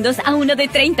 segundos a uno de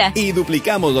 30. Y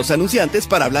duplicamos los anunciantes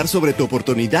para hablar sobre tu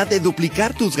oportunidad de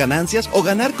duplicar tus ganancias o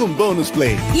ganar con Bonus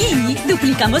Play. Y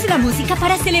duplicamos la música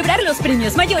para celebrar los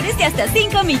premios mayores de hasta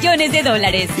 $5 millones.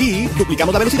 Y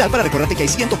duplicamos la velocidad para recordarte que hay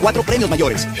 104 premios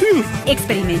mayores.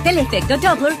 Experimenta el efecto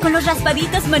Doubler con los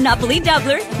raspaditos Monopoly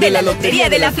Doubler de la Lotería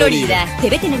de la Florida.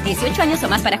 Debe tener 18 años o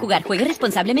más para jugar. Juegue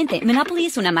responsablemente. Monopoly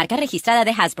es una marca registrada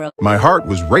de Hasbro. My heart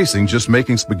was racing just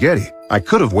making spaghetti. I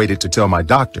could have waited to tell my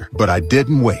doctor, but I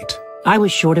didn't wait. I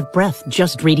was short of breath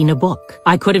just reading a book.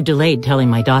 I could have delayed telling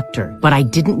my doctor, but I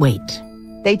didn't wait.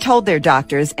 They told their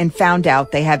doctors and found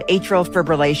out they have atrial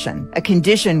fibrillation, a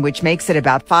condition which makes it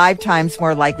about 5 times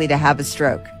more likely to have a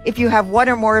stroke. If you have one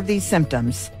or more of these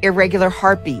symptoms, irregular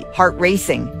heartbeat, heart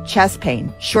racing, chest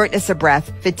pain, shortness of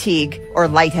breath, fatigue, or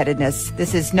lightheadedness,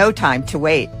 this is no time to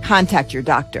wait. Contact your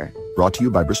doctor. Brought to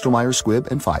you by Bristol Myers Squibb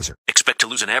and Pfizer. Expect to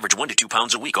lose an average 1 to 2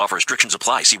 pounds a week. Offer restrictions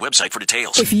apply. See website for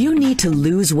details. If you need to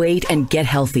lose weight and get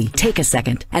healthy, take a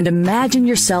second and imagine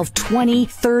yourself 20,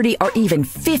 30, or even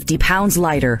 50 pounds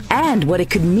lighter and what it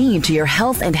could mean to your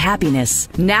health and happiness.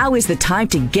 Now is the time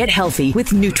to get healthy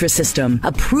with Nutrisystem,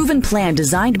 a proven plan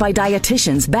designed by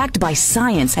dietitians backed by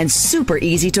science and super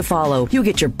easy to follow. You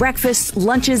get your breakfasts,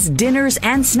 lunches, dinners,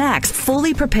 and snacks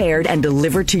fully prepared and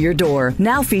delivered to your door.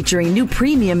 Now featuring new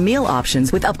premium meal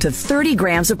options with up to 30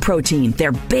 grams of protein.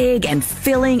 They're big and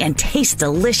filling and taste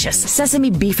delicious.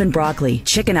 Sesame beef and broccoli,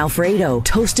 chicken Alfredo,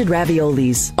 toasted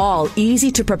raviolis. All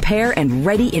easy to prepare and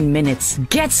ready in minutes.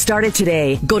 Get started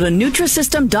today. Go to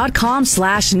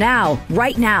Nutrisystem.com/now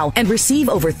right now and receive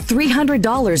over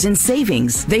 $300 in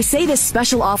savings. They say this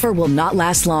special offer will not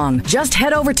last long. Just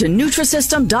head over to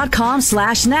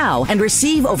Nutrisystem.com/now and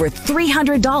receive over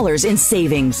 $300 in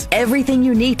savings. Everything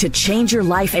you need to change your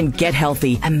life and get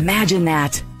healthy. Imagine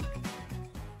that.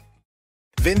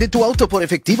 Vende tu auto por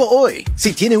efectivo hoy.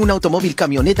 Si tiene un automóvil,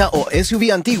 camioneta o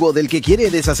SUV antiguo del que quiere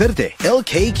deshacerte,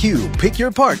 LKQ Pick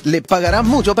Your Part le pagará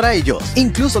mucho para ellos.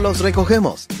 Incluso los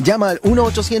recogemos. Llama al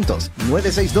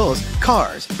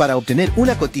 1-800-962-CARS para obtener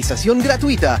una cotización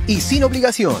gratuita y sin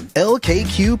obligación.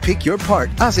 LKQ Pick Your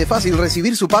Part hace fácil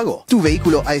recibir su pago. ¿Tu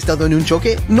vehículo ha estado en un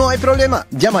choque? No hay problema.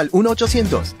 Llama al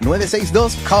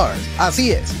 1-800-962-CARS.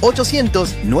 Así es,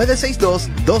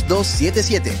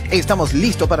 800-962-2277. Estamos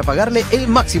listos para pagarle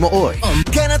el máximo hoy.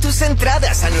 Gana tus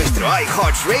entradas a nuestro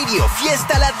iHeartRadio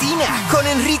Fiesta Latina con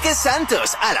Enrique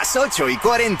Santos a las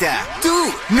 8:40.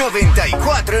 Tú,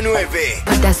 94.9.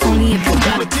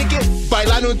 Dame ticket,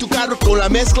 bailando en tu carro con la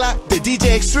mezcla de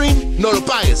DJ Extreme. No lo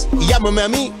pagues y llámame a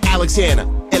mí, Alex Hanna.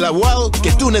 el abogado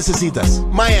que tú necesitas.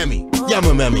 Miami,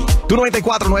 llámame a mí. Tu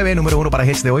 94.9, número 1 para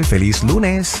Hits de hoy. Feliz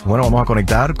lunes. Bueno, vamos a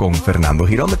conectar con Fernando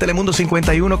Girón de Telemundo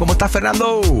 51. ¿Cómo estás,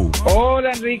 Fernando?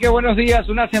 Hola, Enrique. Buenos días.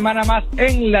 Una semana más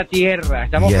en la tierra.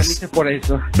 Estamos felices por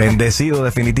eso. Bendecido,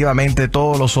 definitivamente.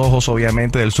 Todos los ojos,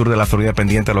 obviamente, del sur de la Florida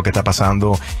pendiente de lo que está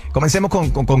pasando. Comencemos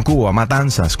con Cuba,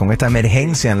 Matanzas, con esta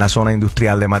emergencia en la zona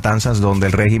industrial de Matanzas, donde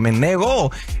el régimen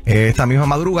negó esta misma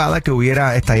madrugada que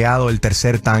hubiera estallado el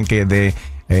tercer tanque de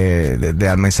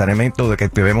almacenamiento de que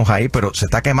vemos ahí, pero se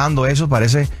está quemando eso.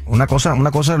 Parece una cosa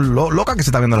loca que se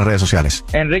está viendo en las redes sociales.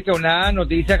 Enrique, una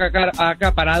noticia que ha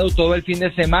acaparado todo el fin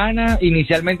de semana.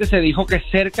 Inicialmente se dijo que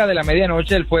cerca de la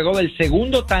medianoche el fuego del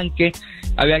segundo tanque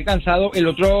había alcanzado el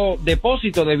otro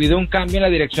depósito debido a un cambio en la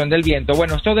dirección del viento.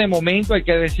 Bueno, esto de momento, hay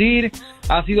que decir,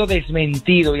 ha sido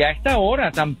desmentido, y a esta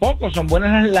hora tampoco son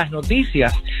buenas las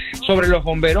noticias sobre los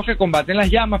bomberos que combaten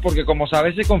las llamas, porque como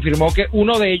sabes se confirmó que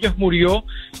uno de ellos murió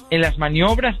en las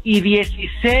maniobras y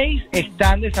 16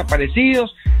 están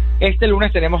desaparecidos. Este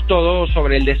lunes tenemos todo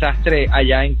sobre el desastre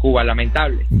allá en Cuba,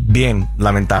 lamentable. Bien,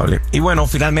 lamentable. Y bueno,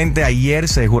 finalmente ayer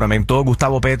se juramentó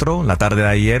Gustavo Petro, la tarde de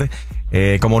ayer,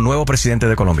 como nuevo presidente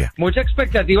de Colombia. Mucha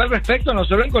expectativa al respecto, no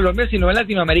solo en Colombia, sino en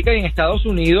Latinoamérica y en Estados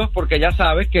Unidos, porque ya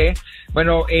sabes que,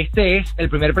 bueno, este es el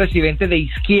primer presidente de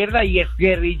izquierda y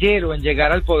exguerrillero en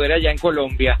llegar al poder allá en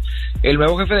Colombia. El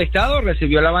nuevo jefe de Estado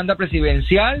recibió la banda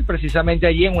presidencial precisamente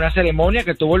allí en una ceremonia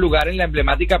que tuvo lugar en la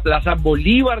emblemática Plaza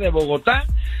Bolívar de Bogotá,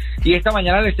 y esta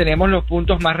mañana les tenemos los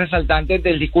puntos más resaltantes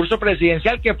del discurso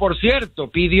presidencial, que por cierto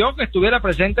pidió que estuviera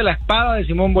presente la espada de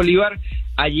Simón Bolívar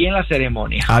allí en la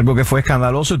ceremonia. Algo que fue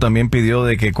escandaloso, y también pidió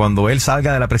de que cuando él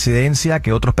salga de la presidencia,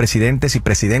 que otros presidentes y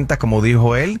presidentas, como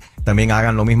dijo él, también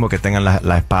hagan lo mismo, que tengan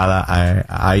la espada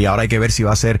ahí. Ahora hay que ver si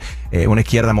va a ser una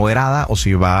izquierda moderada o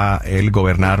si va él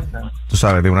gobernar, tú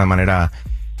sabes, de una manera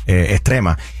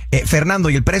extrema. Fernando,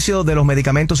 ¿y el precio de los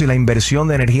medicamentos y la inversión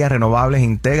de energías renovables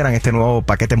integran este nuevo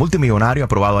paquete multimillonario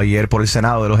aprobado ayer por el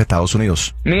Senado de los Estados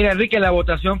Unidos? Mira, Enrique, la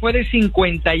votación fue de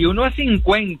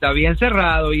 51-50, bien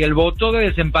cerrado, y el voto de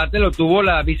desempate lo tuvo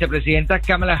la vicepresidenta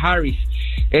Kamala Harris.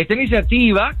 Esta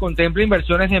iniciativa contempla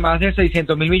inversiones de más de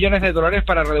 $600 mil millones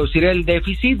para reducir el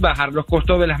déficit, bajar los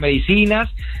costos de las medicinas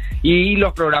y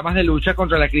los programas de lucha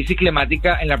contra la crisis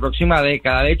climática en la próxima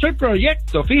década. De hecho, el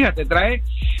proyecto, fíjate, trae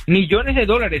millones de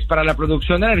dólares para la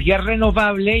producción de energía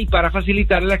renovable y para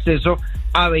facilitar el acceso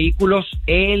a vehículos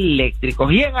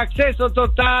eléctricos. Y en acceso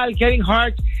total, Kevin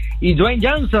Hart y Dwayne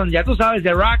Johnson, ya tú sabes,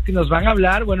 The Rock, nos van a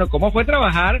hablar, bueno, cómo fue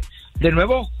trabajar de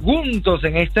nuevo juntos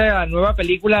en esta nueva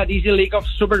película DC League of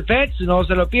Super Pets. No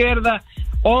se lo pierda,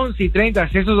 11:30,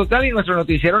 acceso total, y nuestro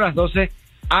noticiero a las 12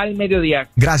 al mediodía.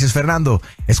 Gracias, Fernando.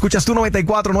 Escuchas tu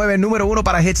 94.9, número 1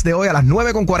 para Hits de hoy. A las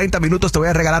 9:40 te voy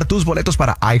a regalar tus boletos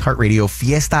para iHeartRadio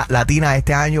Fiesta Latina.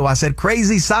 Este año va a ser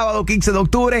crazy. Sábado 15 de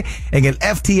octubre en el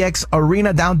FTX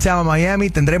Arena Downtown Miami.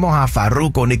 Tendremos a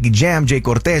Farruko, Nicky Jam, Jay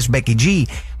Cortez, Becky G,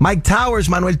 Mike Towers,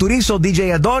 Manuel Turizo,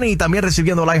 DJ Adoni, y también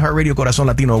recibiendo el iHeartRadio Corazón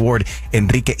Latino Award,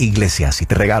 Enrique Iglesias. Y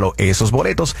te regalo esos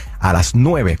boletos a las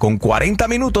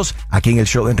 9:40 aquí en el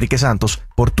show de Enrique Santos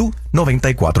por tu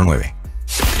 94.9.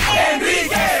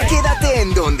 ¡Enrique! Quédate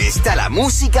en donde está la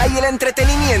música y el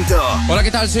entretenimiento. Hola,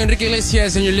 ¿qué tal? Soy Enrique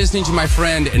Iglesias and you're listening to my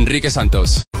friend Enrique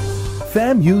Santos.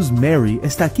 FAMU's Mary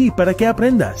está aquí para que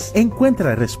aprendas.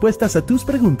 Encuentra respuestas a tus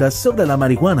preguntas sobre la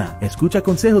marihuana. Escucha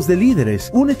consejos de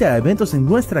líderes, únete a eventos en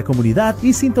nuestra comunidad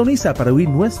y sintoniza para oír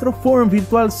nuestro foro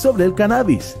virtual sobre el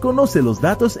cannabis. Conoce los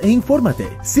datos e infórmate.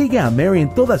 Sigue a Mary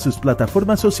en todas sus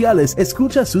plataformas sociales,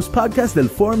 escucha sus podcasts del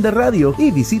foro de radio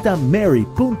y visita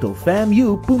mary.famu.edu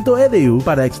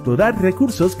para explorar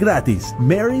recursos gratis.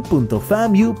 mary.famu.edu.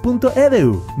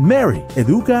 Mary,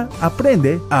 educa,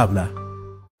 aprende, habla.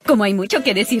 Como hay mucho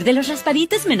que decir de los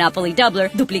raspaditos Monopoly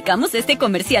Doubler, duplicamos este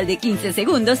comercial de 15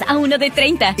 segundos a uno de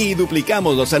 30. Y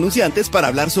duplicamos los anunciantes para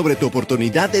hablar sobre tu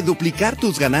oportunidad de duplicar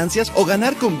tus ganancias o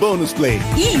ganar con Bonus Play.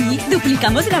 Y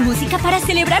duplicamos la música para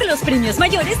celebrar los premios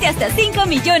mayores de hasta $5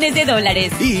 millones.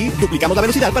 Y duplicamos la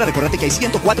velocidad para recordarte que hay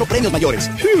 104 premios mayores.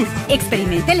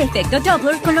 Experimenta el efecto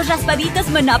Doubler con los raspaditos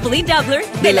Monopoly Doubler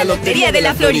de la Lotería de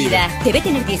la Florida. Debe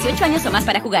tener 18 años o más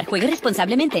para jugar. Juegue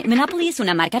responsablemente. Monopoly es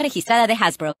una marca registrada de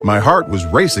Hasbro. My heart was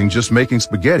racing just making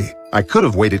spaghetti. I could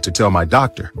have waited to tell my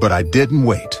doctor, but I didn't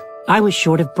wait. I was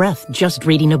short of breath just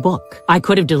reading a book. I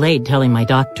could have delayed telling my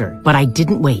doctor, but I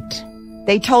didn't wait.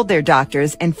 They told their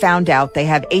doctors and found out they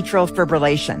have atrial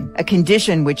fibrillation, a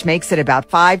condition which makes it about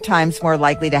 5 times more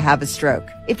likely to have a stroke.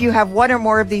 If you have one or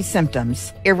more of these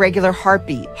symptoms, irregular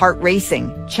heartbeat, heart racing,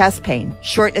 chest pain,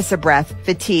 shortness of breath,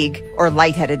 fatigue, or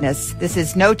lightheadedness, this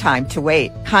is no time to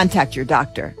wait. Contact your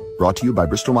doctor. Brought to you by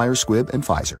Bristol Myers Squibb and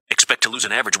Pfizer. Expect to lose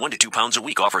an average 1 to 2 pounds a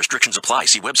week. Offer restrictions apply.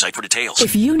 See website for details.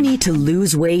 If you need to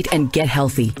lose weight and get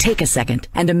healthy, take a second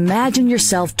and imagine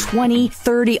yourself 20,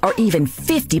 30, or even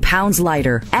 50 pounds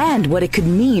lighter, and what it could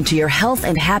mean to your health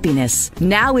and happiness.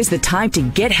 Now is the time to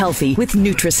get healthy with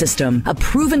Nutrisystem, a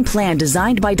proven plan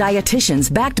designed by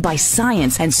dietitians, backed by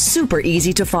science, and super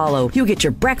easy to follow. You get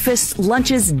your breakfasts,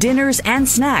 lunches, dinners, and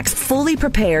snacks fully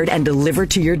prepared and delivered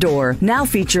to your door. Now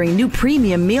featuring new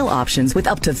premium meal options with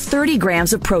up to 30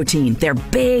 grams of protein. They're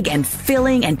big and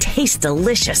filling and taste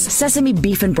delicious. Sesame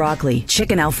beef and broccoli,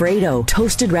 chicken Alfredo,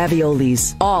 toasted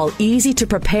raviolis. All easy to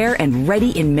prepare and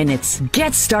ready in minutes.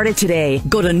 Get started today.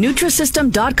 Go to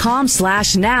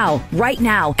Nutrisystem.com/now right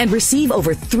now and receive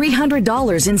over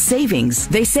 $300 in savings.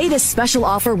 They say this special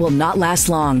offer will not last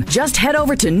long. Just head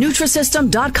over to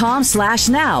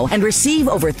Nutrisystem.com/now and receive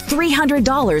over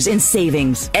 $300 in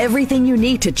savings. Everything you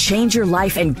need to change your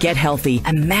life and get healthy.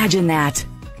 Imagine that.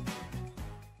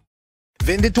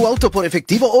 Vende tu auto por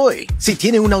efectivo hoy. Si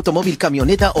tiene un automóvil,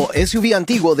 camioneta o SUV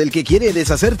antiguo del que quiere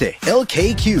deshacerte,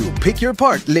 LKQ Pick Your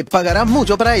Part le pagará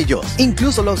mucho para ellos.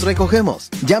 Incluso los recogemos.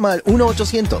 Llama al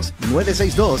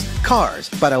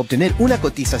 1-800-962-CARS para obtener una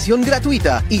cotización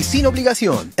gratuita y sin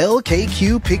obligación.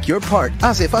 LKQ Pick Your Part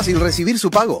hace fácil recibir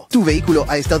su pago. ¿Tu vehículo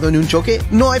ha estado en un choque?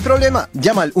 No hay problema.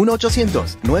 Llama al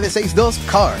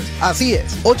 1-800-962-CARS. Así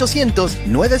es,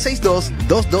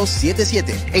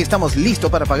 800-962-2277. Estamos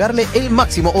listos para pagarle el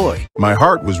máximo hoy. My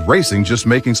heart was racing just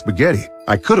making spaghetti.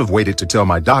 I could have waited to tell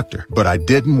my doctor, but I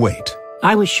didn't wait.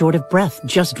 I was short of breath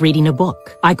just reading a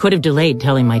book. I could have delayed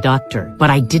telling my doctor, but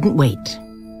I didn't wait.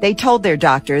 They told their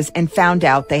doctors and found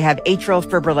out they have atrial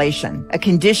fibrillation, a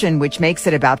condition which makes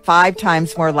it about 5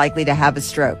 times more likely to have a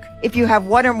stroke. If you have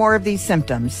one or more of these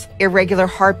symptoms, irregular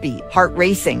heartbeat, heart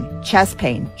racing, chest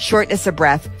pain, shortness of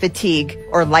breath, fatigue,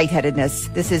 or lightheadedness,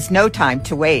 this is no time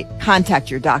to wait. Contact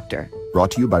your doctor.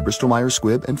 Brought to you by Bristol-Myers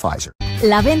Squibb and Pfizer.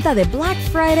 La venta de Black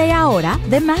Friday ahora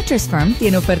de Mattress Firm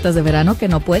tiene ofertas de verano que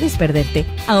no puedes perderte.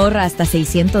 Ahorra hasta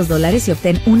 $600 y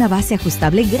obtén una base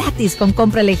ajustable gratis con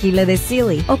compra elegible de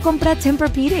Sealy. O compra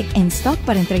Tempur-Pedic en stock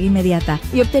para entrega inmediata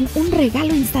y obtén un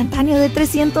regalo instantáneo de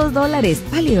 $300,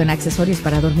 válido en accesorios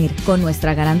para dormir. Con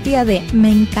nuestra garantía de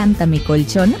 "me encanta mi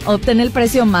colchón", obtén el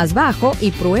precio más bajo y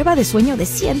prueba de sueño de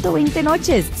 120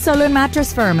 noches. Solo en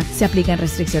Mattress Firm. Se aplican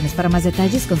restricciones. Para más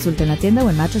detalles, consulte en la tienda o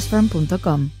en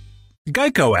mattressfirm.com.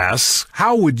 Geico asks,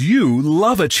 how would you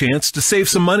love a chance to save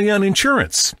some money on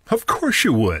insurance? Of course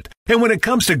you would. And when it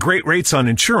comes to great rates on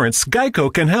insurance,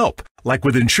 Geico can help. Like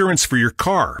with insurance for your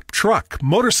car, truck,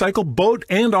 motorcycle, boat,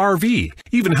 and RV.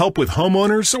 Even help with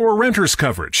homeowners or renters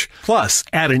coverage. Plus,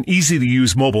 add an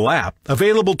easy-to-use mobile app,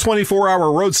 available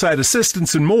 24-hour roadside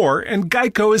assistance and more, and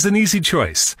Geico is an easy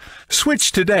choice.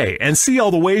 Switch today and see all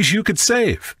the ways you could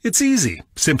save. It's easy.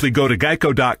 Simply go to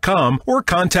geico.com or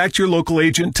contact your local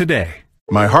agent today.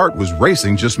 My heart was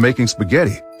racing just making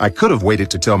spaghetti. I could have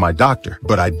waited to tell my doctor,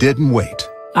 but I didn't wait.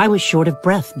 I was short of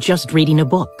breath just reading a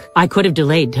book. I could have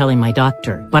delayed telling my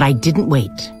doctor, but I didn't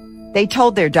wait. They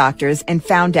told their doctors and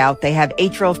found out they have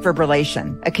atrial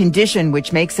fibrillation, a condition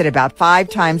which makes it about 5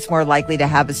 times more likely to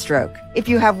have a stroke. If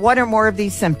you have one or more of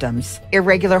these symptoms,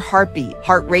 irregular heartbeat,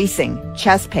 heart racing,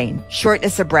 chest pain,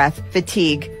 shortness of breath,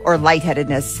 fatigue, or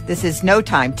lightheadedness, this is no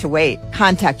time to wait.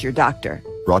 Contact your doctor.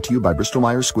 Brought to you by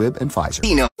Bristol-Myers Squibb and Pfizer.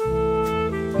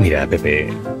 Mira,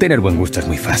 Pepe, tener buen gusto es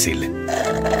muy fácil.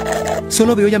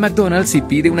 Solo ve hoy a McDonald's y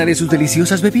pide una de sus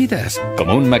deliciosas bebidas,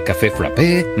 como un McCafé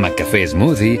Frappé, McCafé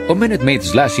Smoothie o Minute Maid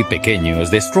Slushy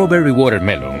pequeños de Strawberry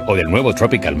Watermelon o del nuevo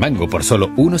Tropical Mango por solo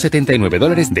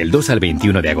 $1.79 del 2 al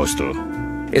 21 de agosto.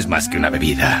 Es más que una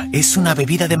bebida, es una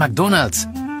bebida de McDonald's.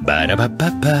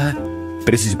 Barabapapa.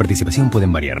 Precios y participación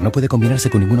pueden variar, no puede combinarse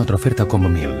con ninguna otra oferta o combo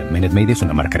meal. Minute Maid es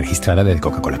una marca registrada de The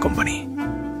Coca-Cola Company.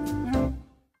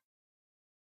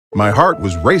 My heart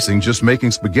was racing just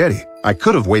making spaghetti. I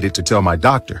could have waited to tell my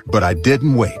doctor, but I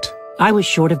didn't wait. I was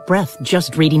short of breath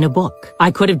just reading a book.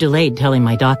 I could have delayed telling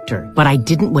my doctor, but I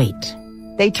didn't wait.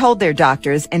 They told their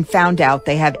doctors and found out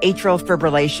they have atrial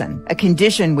fibrillation, a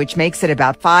condition which makes it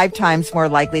about 5 times more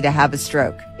likely to have a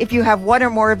stroke. If you have one or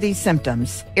more of these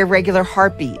symptoms, irregular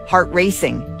heartbeat, heart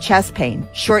racing, chest pain,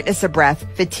 shortness of breath,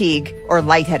 fatigue, or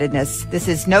lightheadedness, this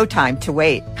is no time to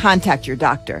wait. Contact your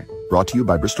doctor. Brought to you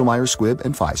by Bristol-Myers Squibb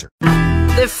and Pfizer.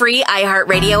 The free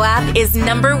iHeartRadio app is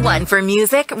 #1 for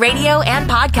music, radio, and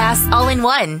podcasts all in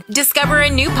one. Discover a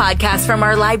new podcast from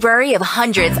our library of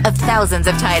hundreds of thousands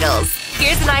of titles.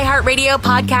 Here's an iHeartRadio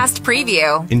podcast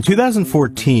preview. In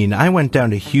 2014, I went down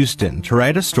to Houston to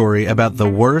write a story about the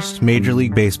worst Major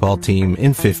League Baseball team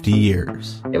in 50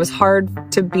 years. It was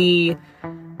hard to be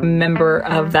a member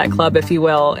of that club, if you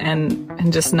will, and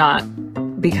just not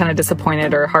be kind of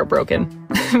disappointed or heartbroken.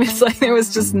 It's like there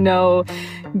was just no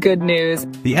good news.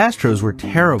 The Astros were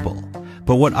terrible,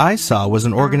 but what I saw was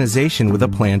an organization with a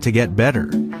plan to get better,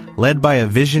 led by a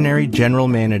visionary general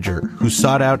manager who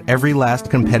sought out every last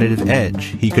competitive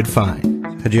edge he could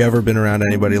find. Had you ever been around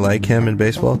anybody like him in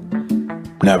baseball?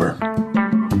 Never.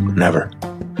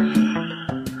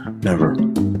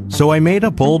 So I made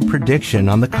a bold prediction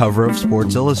on the cover of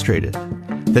Sports Illustrated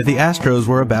that the Astros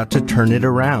were about to turn it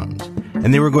around,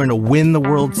 and they were going to win the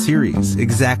World Series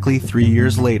exactly 3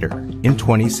 years later in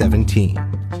 2017.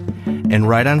 And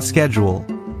right on schedule,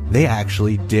 they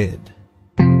actually did.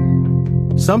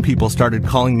 Some people started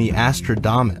calling me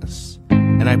Astradamus,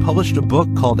 and I published a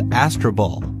book called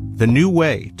Astroball, The New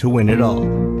Way to Win It All.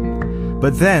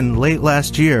 But then, late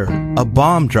last year, a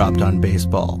bomb dropped on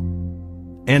baseball.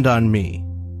 And on me.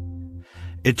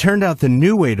 It turned out the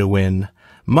new way to win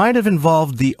might have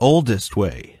involved the oldest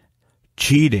way.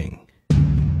 Cheating.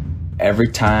 Every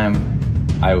time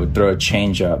I would throw a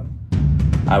changeup,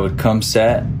 I would come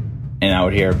set and I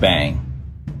would hear a bang.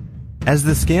 As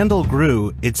the scandal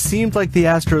grew, it seemed like the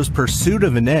Astros' pursuit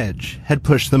of an edge had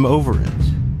pushed them over it.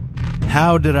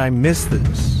 How did I miss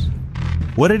this?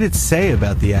 What did it say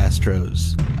about the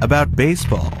Astros, about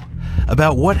baseball,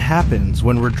 about what happens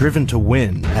when we're driven to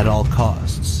win at all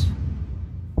costs?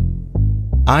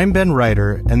 I'm Ben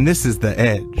Reiter, and this is The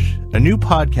Edge, a new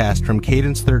podcast from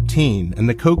Cadence 13 and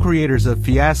the co-creators of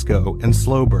Fiasco and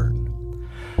Slow Burn.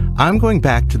 I'm going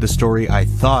back to the story I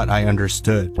thought I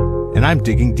understood, and I'm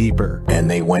digging deeper. And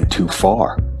they went too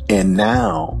far. And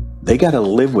now they got to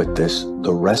live with this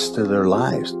the rest of their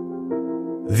lives.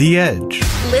 The Edge.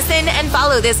 Listen and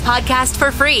follow this podcast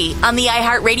for free on the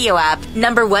iHeartRadio app.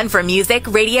 #1 for music,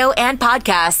 radio, and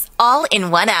podcasts, all in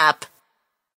one app.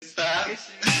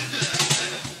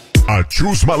 A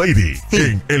Chusma Lady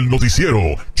en el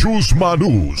noticiero Chusma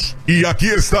News. Y aquí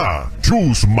está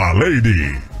Chusma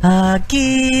Lady.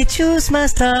 Aquí Chusma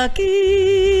está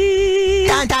aquí.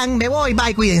 Tan, me voy,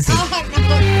 bye, cuídense.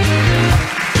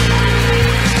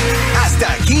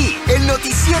 Hasta aquí, el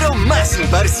noticiero más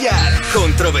imparcial,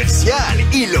 controversial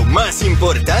y lo más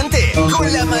importante,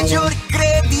 con la mayor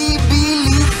credibilidad.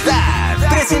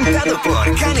 Presentado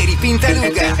por Canary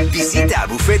Pintaluga. Visita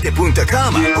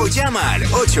bufete.com o llama al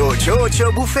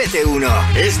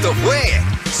 888-BUFETE1. Esto fue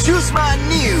Chusma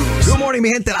News. Good morning, mi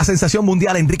gente. La sensación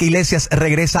mundial Enrique Iglesias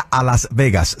regresa a Las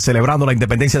Vegas, celebrando la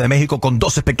independencia de México con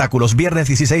 2 espectáculos, viernes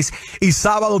 16 y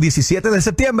sábado 17 de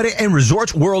septiembre en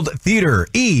Resorts World Theater.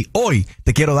 Y hoy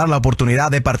te quiero dar la oportunidad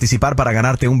de participar para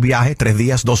ganarte un viaje, 3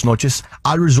 días, 2 noches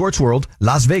a Resorts World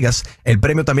Las Vegas. El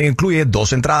premio también incluye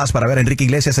 2 entradas para ver a Enrique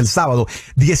Iglesias el sábado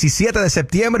 17 de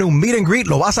septiembre, un meet and greet,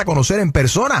 lo vas a conocer en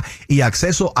persona, y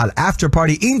acceso al after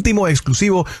party íntimo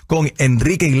exclusivo con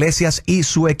Enrique Iglesias y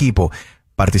su equipo.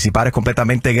 Participar es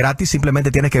completamente gratis,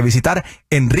 simplemente tienes que visitar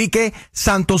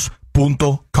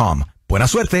enriquesantos.com. Buena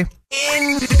suerte.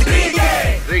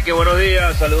 Enrique, buenos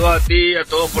días, saludos a ti, a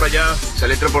todos por allá,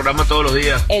 excelente programa todos los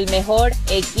días. El mejor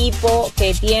equipo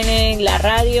que tiene la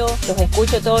radio, los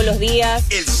escucho todos los días.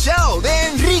 El show de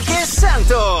Enrique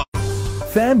Santos.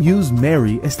 FAMU's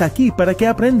Mary está aquí para que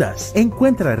aprendas.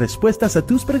 Encuentra respuestas a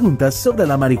tus preguntas sobre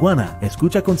la marihuana.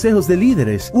 Escucha consejos de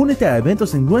líderes, únete a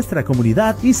eventos en nuestra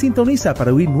comunidad y sintoniza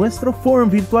para oír nuestro foro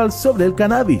virtual sobre el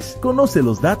cannabis. Conoce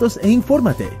los datos e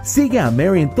infórmate. Sigue a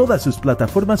Mary en todas sus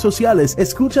plataformas sociales,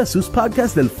 escucha sus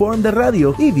podcasts del foro de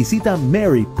radio y visita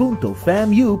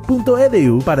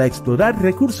mary.famu.edu para explorar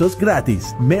recursos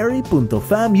gratis.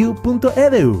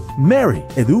 mary.famu.edu. Mary,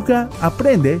 educa,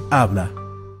 aprende, habla.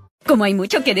 Como hay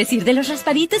mucho que decir de los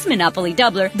raspaditos Monopoly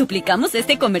Doubler, duplicamos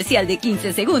este comercial de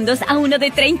 15 segundos a uno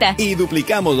de 30. Y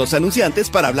duplicamos los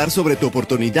anunciantes para hablar sobre tu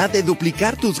oportunidad de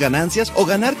duplicar tus ganancias o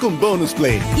ganar con Bonus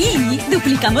Play. Y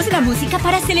duplicamos la música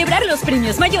para celebrar los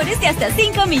premios mayores de hasta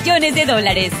 $5 millones.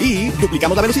 Y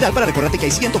duplicamos la velocidad para recordarte que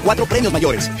hay 104 premios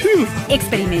mayores.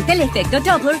 Experimenta el efecto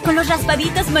Doubler con los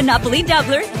raspaditos Monopoly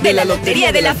Doubler de la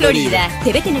Lotería de la Florida.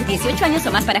 Debe tener 18 años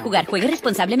o más para jugar. Juegue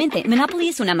responsablemente. Monopoly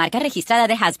es una marca registrada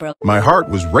de Hasbro. My heart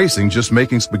was racing just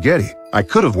making spaghetti. I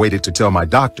could have waited to tell my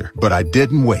doctor, but I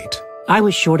didn't wait. I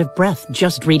was short of breath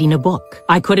just reading a book.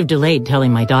 I could have delayed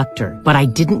telling my doctor, but I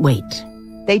didn't wait.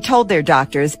 They told their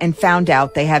doctors and found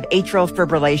out they have atrial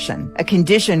fibrillation, a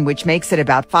condition which makes it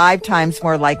about 5 times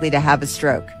more likely to have a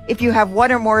stroke. If you have 1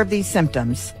 or more of these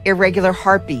symptoms, irregular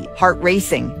heartbeat, heart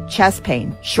racing, chest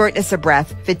pain, shortness of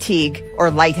breath, fatigue, or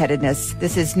lightheadedness,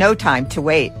 this is no time to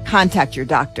wait. Contact your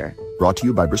doctor. Brought to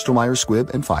you by Bristol Myers Squibb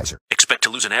and Pfizer. Expect to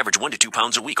lose an average 1 to 2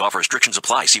 pounds a week. Offer restrictions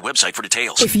apply. See website for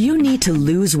details. If you need to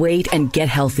lose weight and get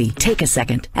healthy, take a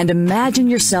second and imagine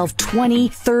yourself 20,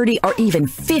 30, or even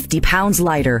 50 pounds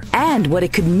lighter and what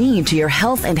it could mean to your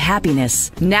health and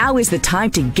happiness. Now is the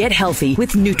time to get healthy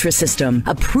with Nutrisystem,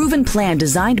 a proven plan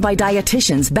designed by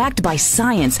dietitians backed by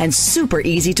science and super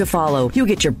easy to follow. You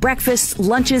get your breakfasts,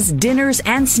 lunches, dinners,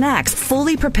 and snacks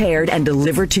fully prepared and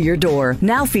delivered to your door.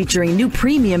 Now featuring new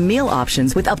premium meal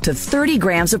options with up to 30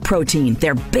 grams of protein.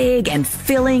 They're big and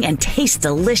filling and taste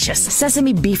delicious.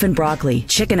 Sesame beef and broccoli,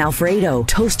 chicken Alfredo,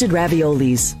 toasted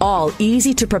raviolis. All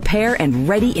easy to prepare and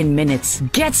ready in minutes.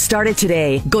 Get started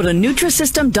today. Go to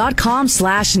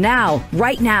Nutrisystem.com/now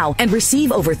right now and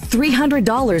receive over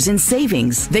 $300 in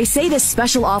savings. They say this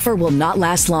special offer will not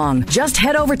last long. Just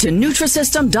head over to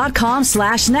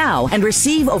Nutrisystem.com/now and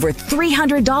receive over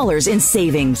 $300 in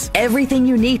savings. Everything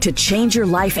you need to change your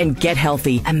life and get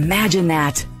healthy. Imagine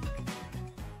that.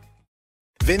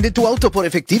 Vende tu auto por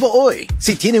efectivo hoy.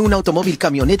 Si tiene un automóvil,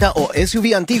 camioneta o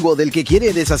SUV antiguo del que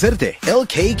quiere deshacerte,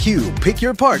 LKQ Pick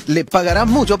Your Part le pagará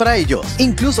mucho para ellos.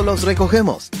 Incluso los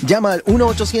recogemos. Llama al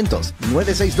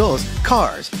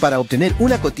 1-800-962-CARS para obtener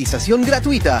una cotización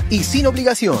gratuita y sin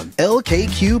obligación.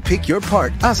 LKQ Pick Your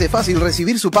Part hace fácil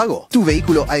recibir su pago. ¿Tu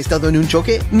vehículo ha estado en un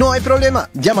choque? No hay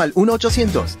problema. Llama al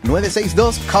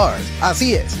 1-800-962-CARS.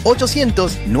 Así es,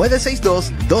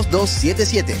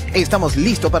 800-962-2277. Estamos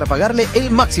listos para pagarle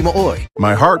el máximo hoy.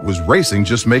 My heart was racing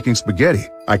just making spaghetti.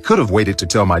 I could have waited to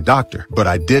tell my doctor, but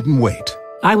I didn't wait.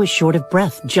 I was short of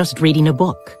breath just reading a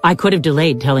book. I could have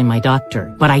delayed telling my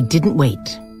doctor, but I didn't wait.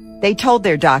 They told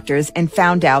their doctors and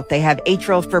found out they have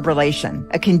atrial fibrillation,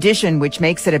 a condition which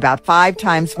makes it about 5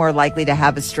 times more likely to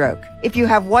have a stroke. If you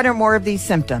have one or more of these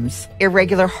symptoms,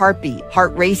 irregular heartbeat,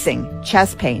 heart racing,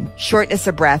 chest pain, shortness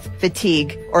of breath,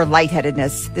 fatigue, or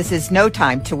lightheadedness, this is no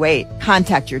time to wait.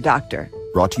 Contact your doctor.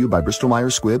 Brought to you by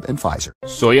Bristol-Myers Squibb and Pfizer.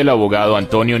 Soy el abogado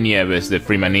Antonio Nieves de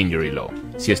Freeman Injury Law.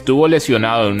 Si estuvo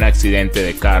lesionado en un accidente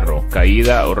de carro,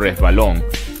 caída o resbalón,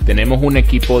 tenemos un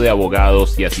equipo de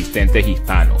abogados y asistentes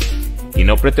hispanos. Y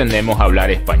no pretendemos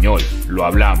hablar español, lo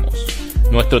hablamos.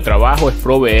 Nuestro trabajo es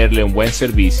proveerle un buen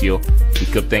servicio y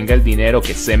que obtenga el dinero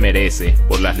que se merece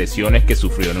por las lesiones que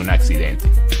sufrió en un accidente.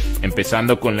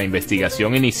 Empezando con la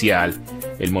investigación inicial,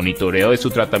 el monitoreo de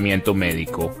su tratamiento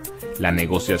médico, la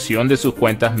negociación de sus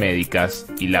cuentas médicas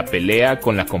y la pelea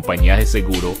con las compañías de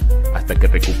seguro hasta que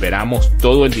recuperamos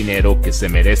todo el dinero que se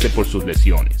merece por sus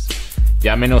lesiones.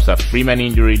 Llámenos a Freeman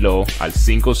Injury Law al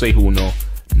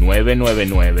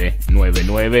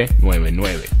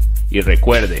 561-999-9999. Y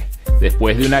recuerde,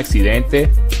 después de un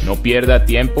accidente, no pierda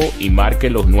tiempo y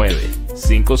marque los 9.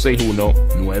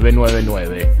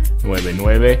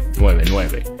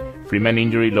 561-999-9999. Freeman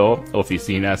Injury Law,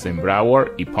 oficinas en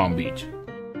Broward y Palm Beach.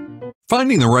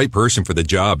 Finding the right person for the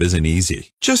job isn't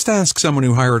easy. Just ask someone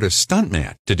who hired a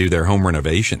stuntman to do their home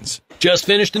renovations. Just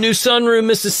finished a new sunroom,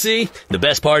 Mrs. C. The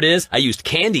best part is, I used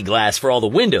candy glass for all the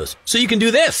windows, so you can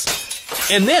do this.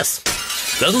 And this.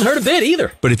 Doesn't hurt a bit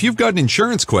either. But if you've got an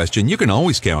insurance question, you can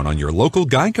always count on your local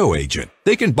Geico agent.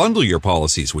 They can bundle your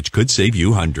policies, which could save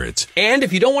you hundreds. And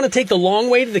if you don't want to take the long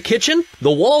way to the kitchen,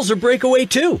 the walls are breakaway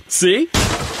too. See?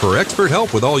 For expert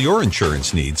help with all your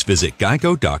insurance needs, visit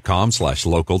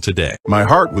geico.com/local today. My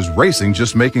heart was racing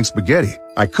just making spaghetti.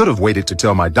 I could have waited to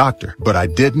tell my doctor, but I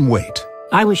didn't wait.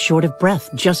 I was short of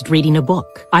breath just reading a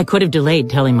book. I could have delayed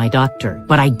telling my doctor,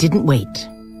 but I didn't wait.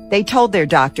 They told their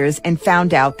doctors and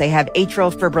found out they have atrial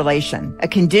fibrillation, a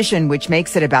condition which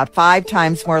makes it about 5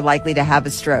 times more likely to have a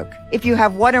stroke. If you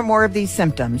have one or more of these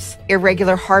symptoms,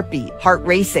 irregular heartbeat, heart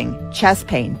racing, chest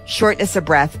pain, shortness of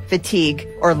breath, fatigue,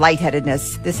 or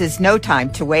lightheadedness, this is no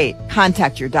time to wait.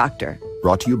 Contact your doctor.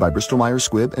 Brought to you by Bristol-Myers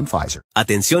Squibb and Pfizer.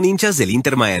 Atención hinchas del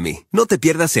Inter Miami. No te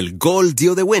pierdas el Gold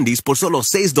Deal de Wendy's por solo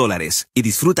 $6 y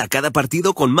disfruta cada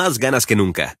partido con más ganas que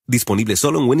nunca. Disponible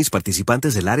solo en Wendy's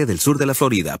participantes del área del sur de la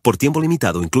Florida. Por tiempo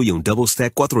limitado incluye un Double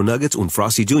Stack, 4 nuggets, un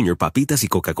Frosty Jr., papitas y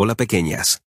Coca-Cola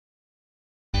pequeñas.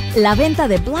 La venta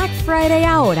de Black Friday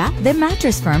ahora de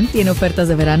Mattress Firm tiene ofertas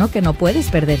de verano que no puedes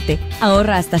perderte.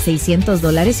 Ahorra hasta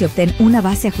 $600 y obtén una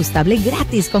base ajustable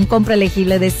gratis con compra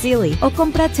elegible de Sealy. O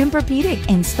compra Tempur-Pedic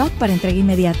en stock para entrega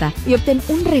inmediata y obtén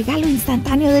un regalo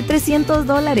instantáneo de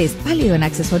 $300, válido en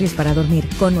accesorios para dormir.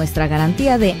 Con nuestra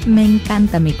garantía de Me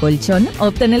encanta mi colchón,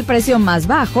 obtén el precio más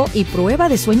bajo y prueba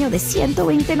de sueño de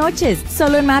 120 noches.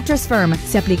 Solo en Mattress Firm.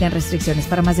 Se aplican restricciones.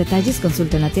 Para más detalles,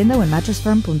 consulta en la tienda o en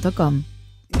mattressfirm.com.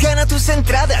 Gana tus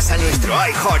entradas a nuestro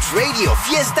iHeartRadio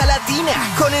Fiesta Latina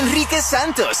con Enrique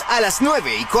Santos a las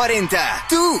 9:40.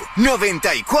 Tú,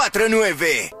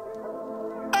 94.9.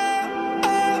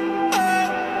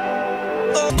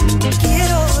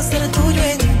 Quiero ser tuyo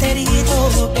entero.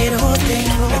 querido, pero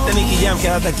tengo. Este Nicky Jam,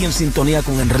 quédate aquí en sintonía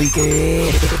con Enrique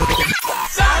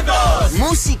Santos.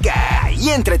 Música y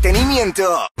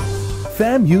entretenimiento.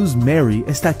 FAMU's Mary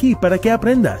está aquí para que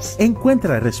aprendas.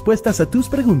 Encuentra respuestas a tus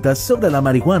preguntas sobre la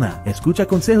marihuana. Escucha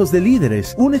consejos de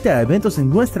líderes, únete a eventos en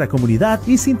nuestra comunidad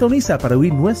y sintoniza para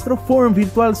oír nuestro foro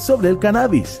virtual sobre el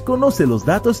cannabis. Conoce los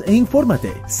datos e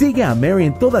infórmate. Sigue a Mary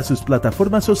en todas sus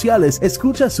plataformas sociales,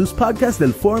 escucha sus podcasts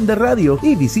del foro de radio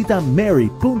y visita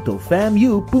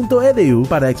mary.famu.edu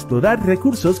para explorar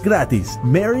recursos gratis.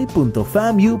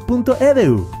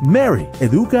 mary.famu.edu. Mary,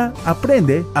 educa,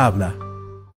 aprende, habla.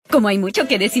 Como hay mucho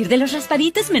que decir de los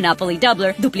raspaditos Monopoly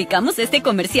Doubler, duplicamos este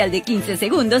comercial de 15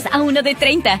 segundos a uno de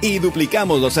 30. Y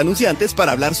duplicamos los anunciantes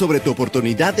para hablar sobre tu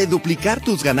oportunidad de duplicar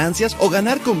tus ganancias o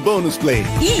ganar con Bonus Play.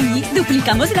 Y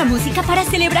duplicamos la música para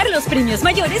celebrar los premios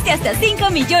mayores de hasta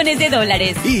 $5 millones.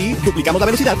 Y duplicamos la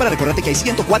velocidad para recordarte que hay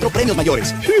 104 premios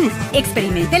mayores.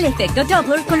 Experimenta el efecto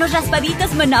Doubler con los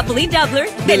raspaditos Monopoly Doubler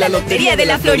de la Lotería de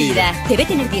la Florida. Debe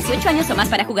tener 18 años o más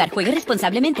para jugar. Juegue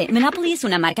responsablemente. Monopoly es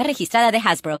una marca registrada de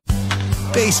Hasbro.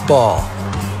 Baseball,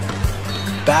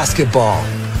 basketball,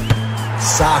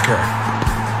 soccer,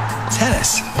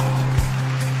 tennis.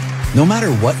 No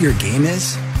matter what your game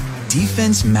is,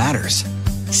 defense matters.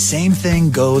 Same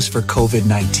thing goes for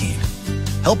COVID-19.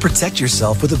 Help protect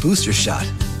yourself with a booster shot,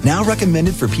 now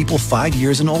recommended for people 5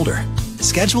 years and older.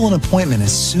 Schedule an appointment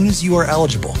as soon as you are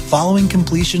eligible, following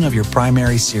completion of your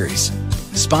primary series.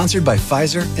 Sponsored by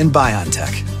Pfizer and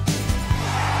BioNTech.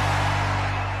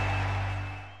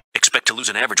 Expect to lose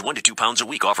an average 1 to 2 pounds a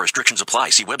week. Offer restrictions apply.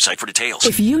 See website for details.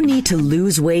 If you need to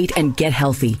lose weight and get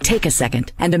healthy, take a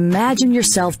second and imagine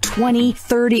yourself 20,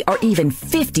 30, or even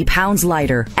 50 pounds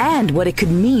lighter and what it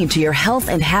could mean to your health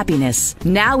and happiness.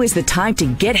 Now is the time to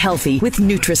get healthy with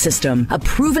Nutrisystem, a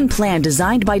proven plan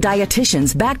designed by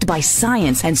dietitians backed by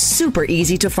science and super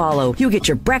easy to follow. You'll get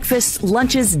your breakfasts,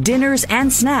 lunches, dinners,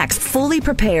 and snacks fully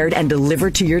prepared and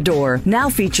delivered to your door. Now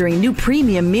featuring new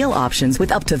premium meal options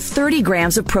with up to 30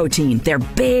 grams of protein. They're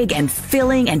big and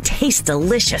filling and taste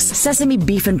delicious. Sesame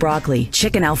beef and broccoli,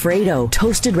 chicken Alfredo,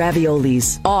 toasted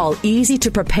raviolis. All easy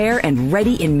to prepare and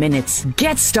ready in minutes.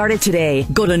 Get started today.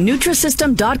 Go to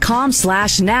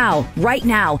Nutrisystem.com/now right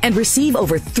now and receive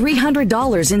over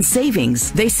 $300 in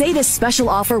savings. They say this special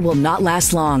offer will not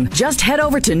last long. Just head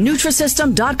over to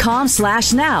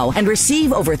Nutrisystem.com/now and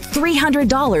receive over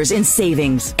 $300 in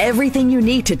savings. Everything you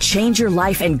need to change your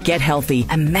life and get healthy.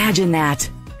 Imagine that.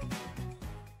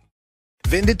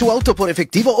 Vende tu auto por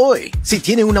efectivo hoy. Si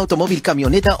tiene un automóvil,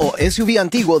 camioneta o SUV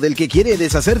antiguo del que quiere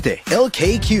deshacerte,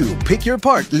 LKQ Pick Your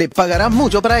Part le pagará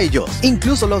mucho para ellos.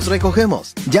 Incluso los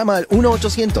recogemos. Llama al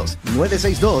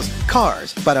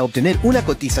 1-800-962-CARS para obtener una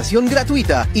cotización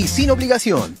gratuita y sin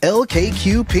obligación.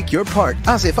 LKQ Pick Your Part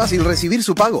hace fácil recibir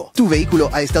su pago. ¿Tu vehículo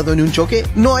ha estado en un choque?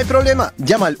 No hay problema.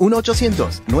 Llama al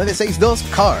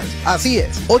 1-800-962-CARS. Así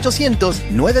es,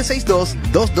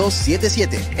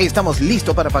 800-962-2277. Estamos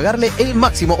listos para pagarle el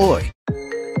máximo hoy.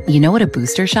 You know what a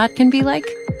booster shot can be like?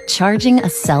 Charging a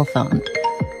cell phone.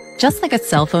 Just like a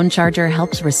cell phone charger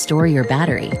helps restore your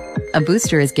battery, a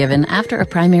booster is given after a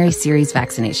primary series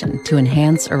vaccination to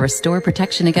enhance or restore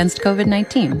protection against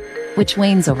COVID-19, which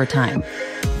wanes over time.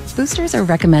 Boosters are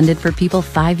recommended for people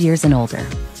 5 years and older.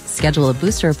 Schedule a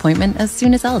booster appointment as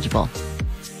soon as eligible.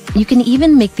 You can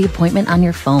even make the appointment on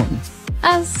your phone,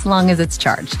 as long as it's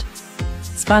charged.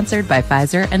 Sponsored by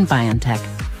Pfizer and BioNTech.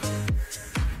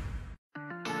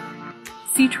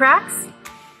 See tracks?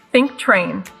 Think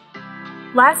train.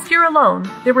 Last year alone,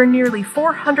 there were nearly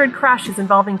 400 crashes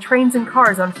involving trains and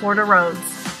cars on Florida roads.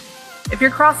 If you're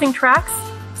crossing tracks,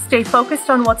 stay focused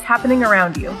on what's happening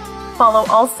around you. Follow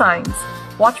all signs,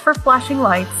 watch for flashing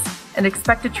lights, and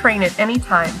expect a train at any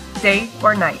time, day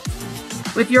or night.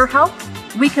 With your help,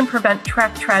 we can prevent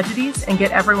track tragedies and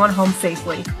get everyone home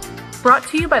safely. Brought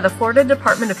to you by the Florida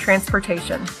Department of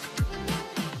Transportation.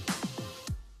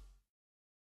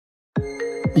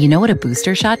 You know what a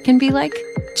booster shot can be like?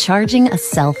 Charging a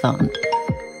cell phone.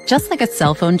 Just like a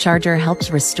cell phone charger helps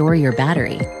restore your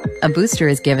battery, a booster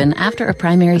is given after a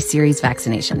primary series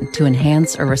vaccination to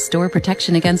enhance or restore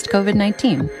protection against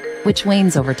COVID-19, which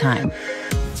wanes over time.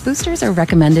 Boosters are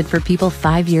recommended for people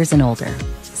 5 years and older.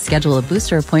 Schedule a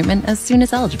booster appointment as soon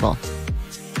as eligible.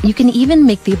 You can even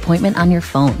make the appointment on your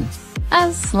phone,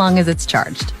 as long as it's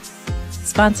charged.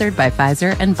 Sponsored by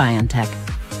Pfizer and BioNTech.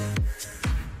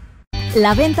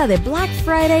 La venta de Black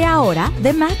Friday ahora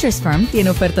de Mattress Firm tiene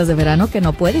ofertas de verano que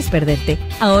no puedes perderte.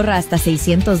 Ahorra hasta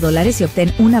 $600 y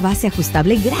obtén una base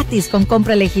ajustable gratis con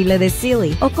compra elegible de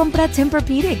Sealy. O compra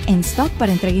Tempur-Pedic en stock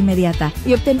para entrega inmediata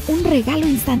y obtén un regalo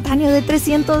instantáneo de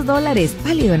 $300,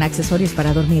 válido en accesorios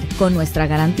para dormir. Con nuestra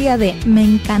garantía de Me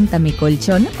encanta mi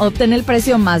colchón, obtén el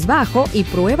precio más bajo y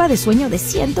prueba de sueño de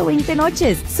 120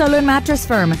 noches. Solo en Mattress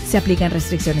Firm. Se aplican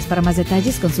restricciones. Para más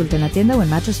detalles, consulte en la tienda o en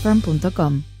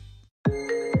mattressfirm.com.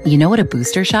 You know what a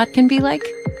booster shot can be like?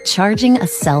 Charging a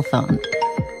cell phone.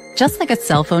 Just like a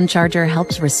cell phone charger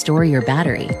helps restore your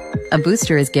battery, a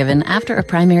booster is given after a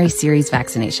primary series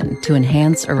vaccination to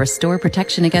enhance or restore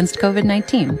protection against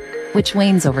COVID-19, which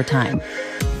wanes over time.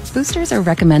 Boosters are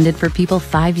recommended for people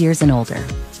 5 years and older.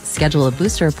 Schedule a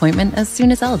booster appointment as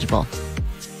soon as eligible.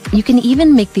 You can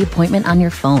even make the appointment on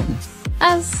your phone,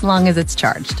 as long as it's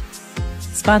charged.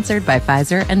 Sponsored by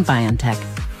Pfizer and BioNTech.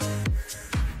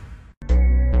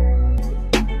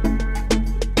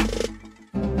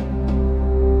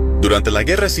 Durante la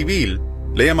Guerra Civil,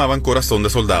 le llamaban corazón de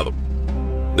soldado.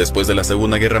 Después de la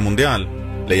Segunda Guerra Mundial,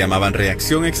 le llamaban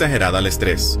reacción exagerada al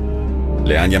estrés.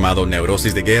 Le han llamado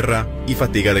neurosis de guerra y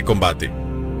fatiga de combate.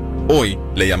 Hoy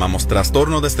le llamamos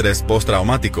trastorno de estrés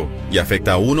postraumático y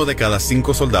afecta a 1 de cada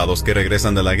 5 soldados que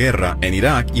regresan de la guerra en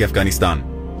Irak y Afganistán.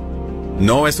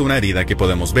 No es una herida que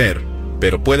podemos ver,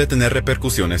 pero puede tener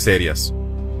repercusiones serias.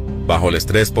 Bajo el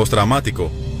estrés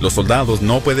postraumático, los soldados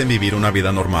no pueden vivir una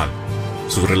vida normal.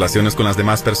 Sus relaciones con las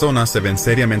demás personas se ven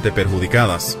seriamente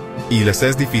perjudicadas y les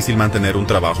es difícil mantener un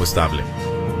trabajo estable.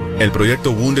 El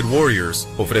proyecto Wounded Warriors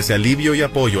ofrece alivio y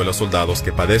apoyo a los soldados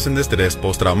que padecen de estrés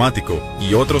postraumático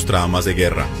y otros traumas de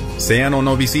guerra, sean o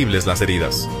no visibles las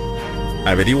heridas.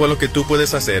 Averigua lo que tú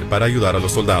puedes hacer para ayudar a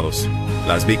los soldados,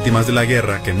 las víctimas de la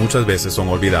guerra que muchas veces son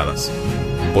olvidadas.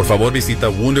 Por favor, visita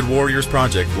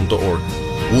woundedwarriorsproject.org.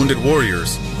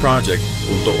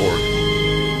 woundedwarriorsproject.org.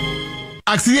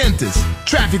 Accidentes,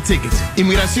 traffic tickets,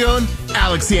 inmigración,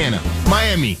 Alexiana,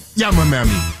 Miami, llámame a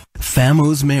mí.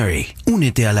 Famous Mary,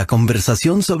 únete a la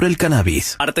conversación sobre el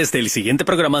cannabis. Partes del siguiente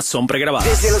programa son pregrabadas.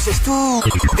 Desde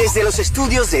los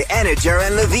estudios de Anager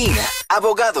 & Levine,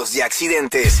 abogados de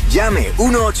accidentes. Llame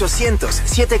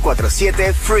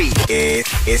 1-800-747-FREE.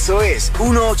 Eso es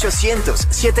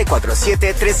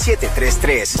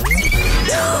 1-800-747-3733.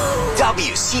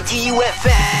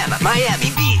 WCTU-FM,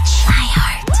 Miami Beach.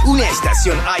 Una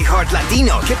estación iHeart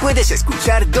Latino que puedes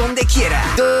escuchar donde quiera.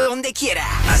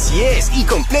 Así es, y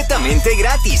completamente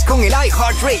gratis con el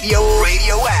iHeart Radio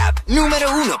App.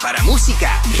 Número 1 para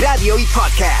música, radio y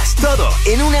podcast. Todo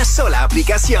en una sola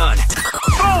aplicación.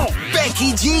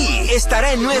 Becky G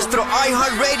estará en nuestro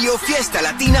iHeart Radio Fiesta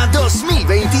Latina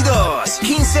 2022.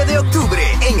 15 de octubre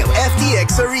en el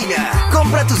FTX Arena.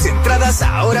 Compra tus entradas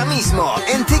ahora mismo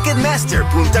en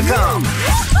Ticketmaster.com.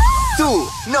 Tú,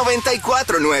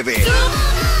 94.9.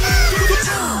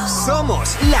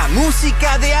 Somos la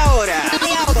música de ahora.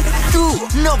 Tú,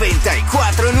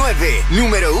 94.9.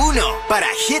 Número 1 para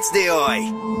hits de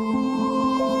hoy.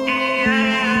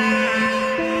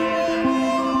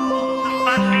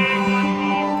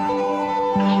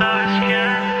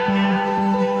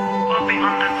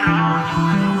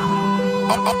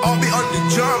 I'll be on the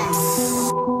drums.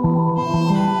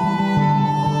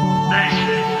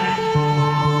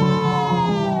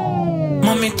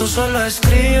 Mami, tú solo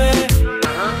escribe.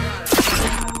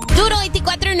 Duro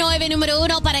 24.9, número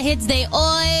 1 para hits de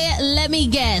hoy. Let me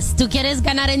guess. ¿Tú quieres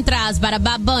ganar entradas para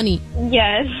Bad Bunny?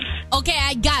 Yes. Okay,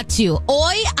 I got you.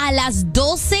 Hoy a las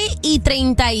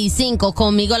 12:35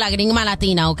 conmigo la Gringa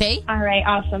Latina, ¿ok? All right,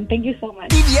 awesome. Thank you so much.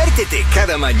 Diviértete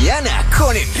cada mañana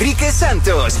con Enrique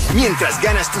Santos mientras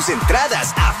ganas tus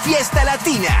entradas a Fiesta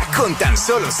Latina con tan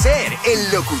solo ser el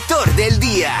locutor del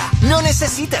día. No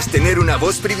necesitas tener una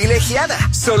voz privilegiada,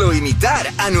 solo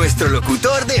imitar a nuestro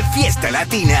locutor de Fiesta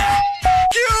Latina.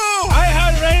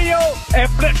 iHeartRadio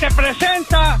te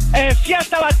presenta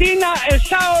Fiesta Latina el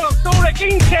sábado, octubre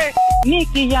 15.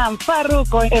 Nicky Jam,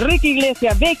 Farruko, Enrique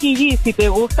Iglesias, Becky G. Si te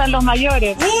gustan los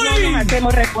mayores, no nos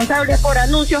hacemos responsables por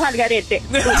anuncios al garete.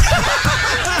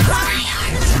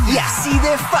 Y así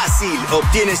de fácil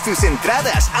obtienes tus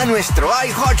entradas a nuestro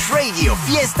iHeartRadio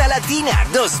Fiesta Latina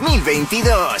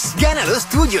 2022. Gana los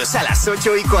tuyos a las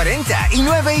 8:40 y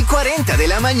 9:40 de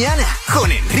la mañana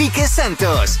con Enrique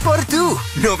Santos por tu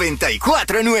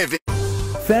 94.9.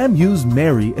 FAMU's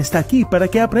Mary está aquí para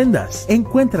que aprendas.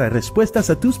 Encuentra respuestas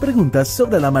a tus preguntas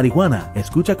sobre la marihuana.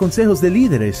 Escucha consejos de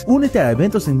líderes, únete a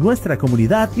eventos en nuestra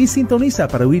comunidad y sintoniza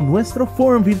para oír nuestro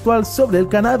foro virtual sobre el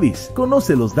cannabis.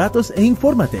 Conoce los datos e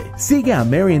infórmate. Sigue a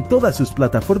Mary en todas sus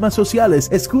plataformas sociales,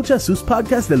 escucha sus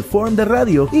podcasts del Forum de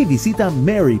Radio y visita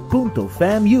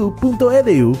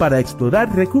mary.famu.edu para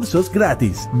explorar recursos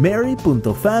gratis.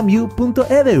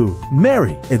 mary.famu.edu.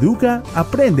 Mary, educa,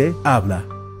 aprende, habla.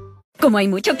 Como hay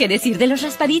mucho que decir de los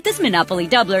raspaditos Monopoly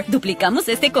Doubler, duplicamos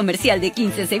este comercial de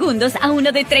 15 segundos a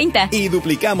uno de 30. Y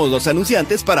duplicamos los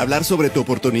anunciantes para hablar sobre tu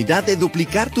oportunidad de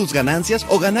duplicar tus ganancias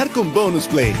o ganar con Bonus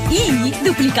Play. Y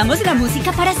duplicamos la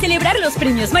música para celebrar los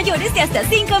premios mayores de hasta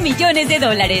 $5 millones.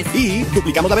 Y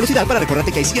duplicamos la velocidad para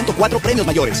recordarte que hay 104 premios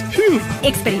mayores.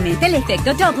 Experimenta el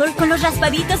efecto Doubler con los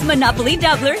raspaditos Monopoly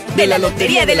Doubler de la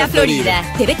Lotería de la Florida.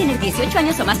 Debe tener 18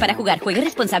 años o más para jugar. Juegue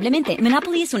responsablemente.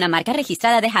 Monopoly es una marca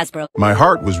registrada de Hasbro. My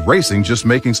heart was racing just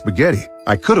making spaghetti.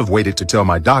 I could have waited to tell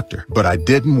my doctor, but I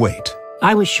didn't wait.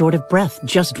 I was short of breath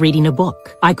just reading a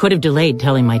book. I could have delayed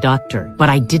telling my doctor, but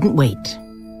I didn't wait.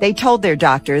 They told their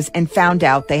doctors and found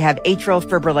out they have atrial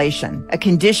fibrillation, a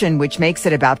condition which makes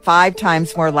it about 5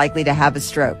 times more likely to have a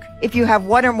stroke. If you have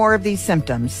one or more of these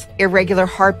symptoms, irregular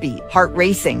heartbeat, heart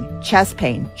racing, chest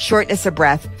pain, shortness of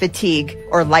breath, fatigue,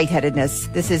 or lightheadedness,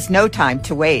 this is no time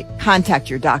to wait. Contact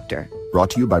your doctor. Brought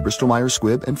to you by Bristol-Myers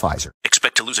Squibb and Pfizer.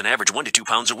 Expect to lose an average 1 to 2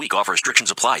 pounds a week. Offer restrictions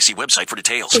apply. See website for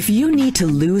details. If you need to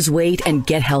lose weight and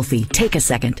get healthy, take a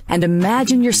second and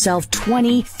imagine yourself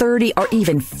 20, 30, or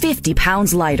even 50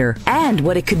 pounds lighter and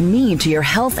what it could mean to your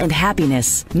health and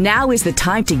happiness. Now is the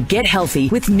time to get healthy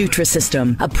with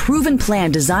Nutrisystem, a proven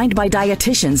plan designed by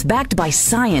dietitians backed by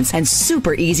science and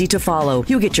super easy to follow.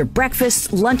 You get your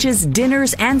breakfasts, lunches,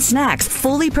 dinners, and snacks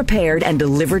fully prepared and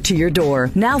delivered to your door.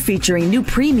 Now featuring new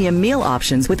premium meal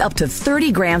options with up to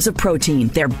 30 grams of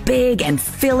protein. They're big and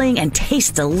filling and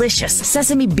taste delicious.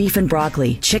 Sesame beef and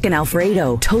broccoli, chicken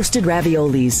Alfredo, toasted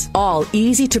raviolis. All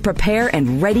easy to prepare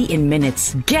and ready in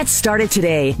minutes. Get started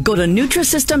today. Go to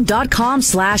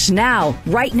Nutrisystem.com/now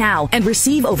right now and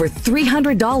receive over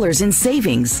 $300 in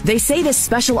savings. They say this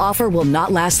special offer will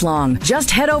not last long. Just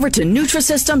head over to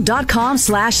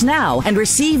Nutrisystem.com/now and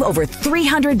receive over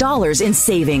 $300 in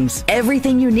savings.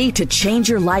 Everything you need to change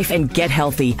your life and get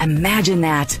healthy. Imagine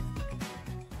that.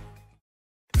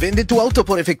 Vende tu auto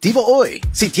por efectivo hoy.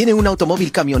 Si tiene un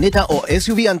automóvil, camioneta o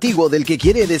SUV antiguo del que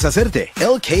quiere deshacerte,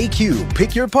 LKQ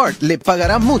Pick Your Part le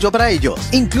pagará mucho para ellos.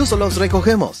 Incluso los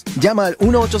recogemos. Llama al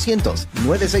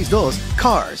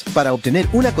 1-800-962-CARS para obtener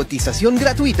una cotización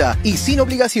gratuita y sin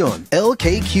obligación.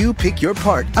 LKQ Pick Your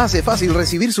Part hace fácil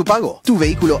recibir su pago. ¿Tu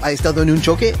vehículo ha estado en un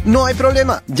choque? No hay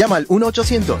problema. Llama al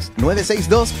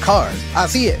 1-800-962-CARS.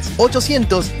 Así es,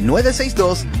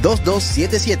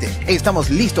 800-962-2277.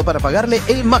 Estamos listos para pagarle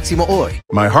el máximo hoy.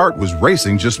 My heart was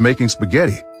racing just making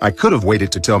spaghetti. I could have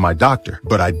waited to tell my doctor,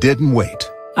 but I didn't wait.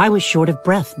 I was short of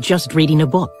breath just reading a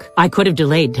book. I could have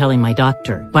delayed telling my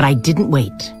doctor, but I didn't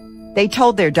wait. They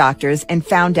told their doctors and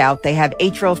found out they have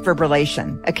atrial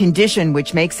fibrillation, a condition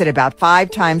which makes it about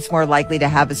 5 times more likely to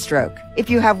have a stroke. If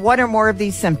you have one or more of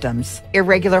these symptoms,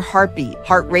 irregular heartbeat,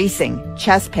 heart racing,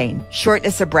 chest pain,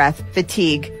 shortness of breath,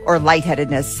 fatigue, or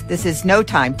lightheadedness, this is no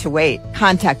time to wait.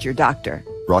 Contact your doctor.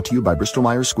 Brought to you by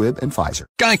Bristol-Myers Squibb and Pfizer.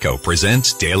 Geico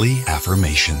presents Daily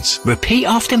Affirmations. Repeat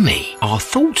after me. Our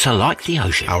thoughts are like the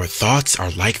ocean. Our thoughts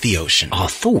are like the ocean. Our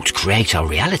thoughts create our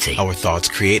reality. Our thoughts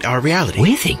create our reality.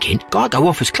 We're thinking Geico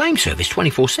offers claim service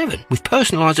 24/7 with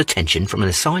personalized attention from an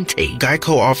assigned team.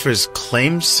 Geico offers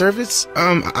claim service?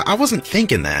 I wasn't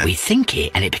thinking that. We think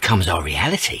it and it becomes our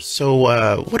reality. So,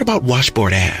 what about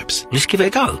washboard abs? Let's give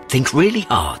it a go. Think really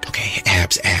hard. Okay,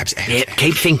 abs. Yeah,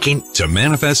 keep thinking. To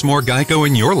manifest more Geico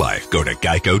in your life, go to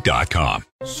geico.com.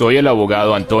 Soy el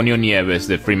abogado Antonio Nieves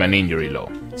de Freeman Injury Law.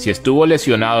 Si estuvo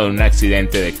lesionado en un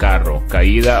accidente de carro,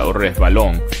 caída o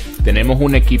resbalón, tenemos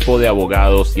un equipo de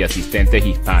abogados y asistentes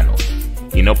hispanos.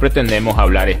 Y no pretendemos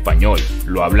hablar español,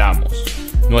 lo hablamos.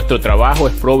 Nuestro trabajo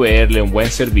es proveerle un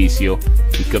buen servicio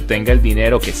y que obtenga el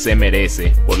dinero que se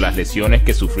merece por las lesiones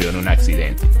que sufrió en un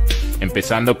accidente.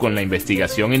 Empezando con la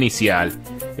investigación inicial,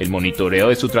 el monitoreo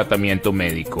de su tratamiento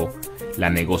médico, la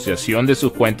negociación de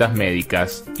sus cuentas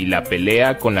médicas y la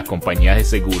pelea con las compañías de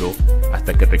seguro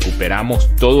hasta que recuperamos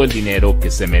todo el dinero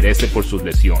que se merece por sus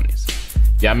lesiones.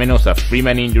 Llámenos a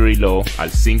Freeman Injury Law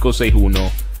al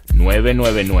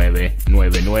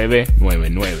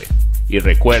 561-999-9999. Y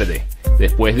recuerde,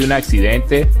 después de un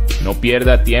accidente, no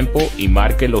pierda tiempo y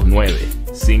marque los 9.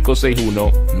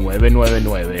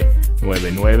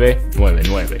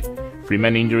 561-999-9999.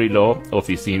 Freeman Injury Law,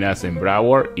 oficinas en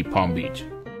Broward y Palm Beach.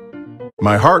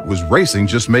 My heart was racing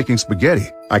just making spaghetti.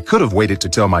 I could have waited to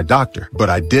tell my doctor, but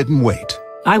I didn't wait.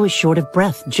 I was short of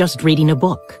breath just reading a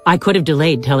book. I could have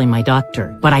delayed telling my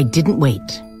doctor, but I didn't wait.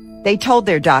 They told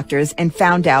their doctors and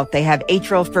found out they have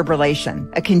atrial fibrillation,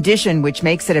 a condition which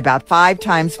makes it about 5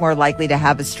 times more likely to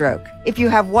have a stroke. If you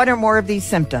have one or more of these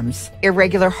symptoms,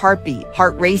 irregular heartbeat,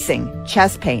 heart racing,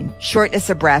 chest pain,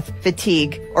 shortness of breath,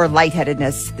 fatigue, or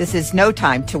lightheadedness, this is no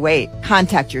time to wait.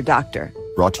 Contact your doctor.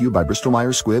 Brought to you by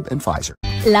Bristol-Myers Squibb and Pfizer.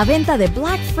 La venta de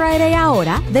Black Friday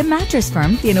ahora de Mattress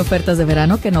Firm tiene ofertas de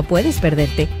verano que no puedes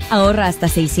perderte. Ahorra hasta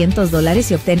 $600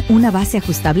 y obtén una base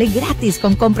ajustable gratis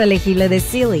con compra elegible de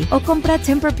Sealy. O compra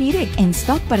Tempur-Pedic en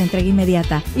stock para entrega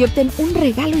inmediata y obtén un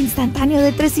regalo instantáneo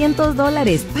de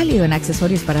 $300, válido en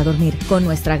accesorios para dormir. Con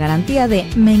nuestra garantía de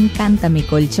Me encanta mi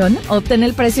colchón, obtén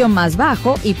el precio más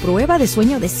bajo y prueba de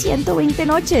sueño de 120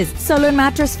 noches. Solo en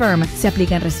Mattress Firm. Se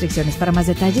aplican restricciones. Para más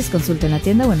detalles, consulte en la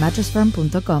tienda o en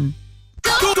mattressfirm.com.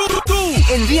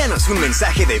 Envíanos un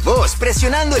mensaje de voz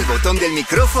presionando el botón del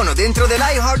micrófono dentro del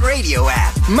iHeartRadio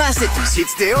app. Más de tus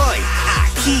hits de hoy,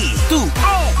 aquí. Tú,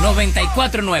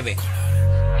 94.9.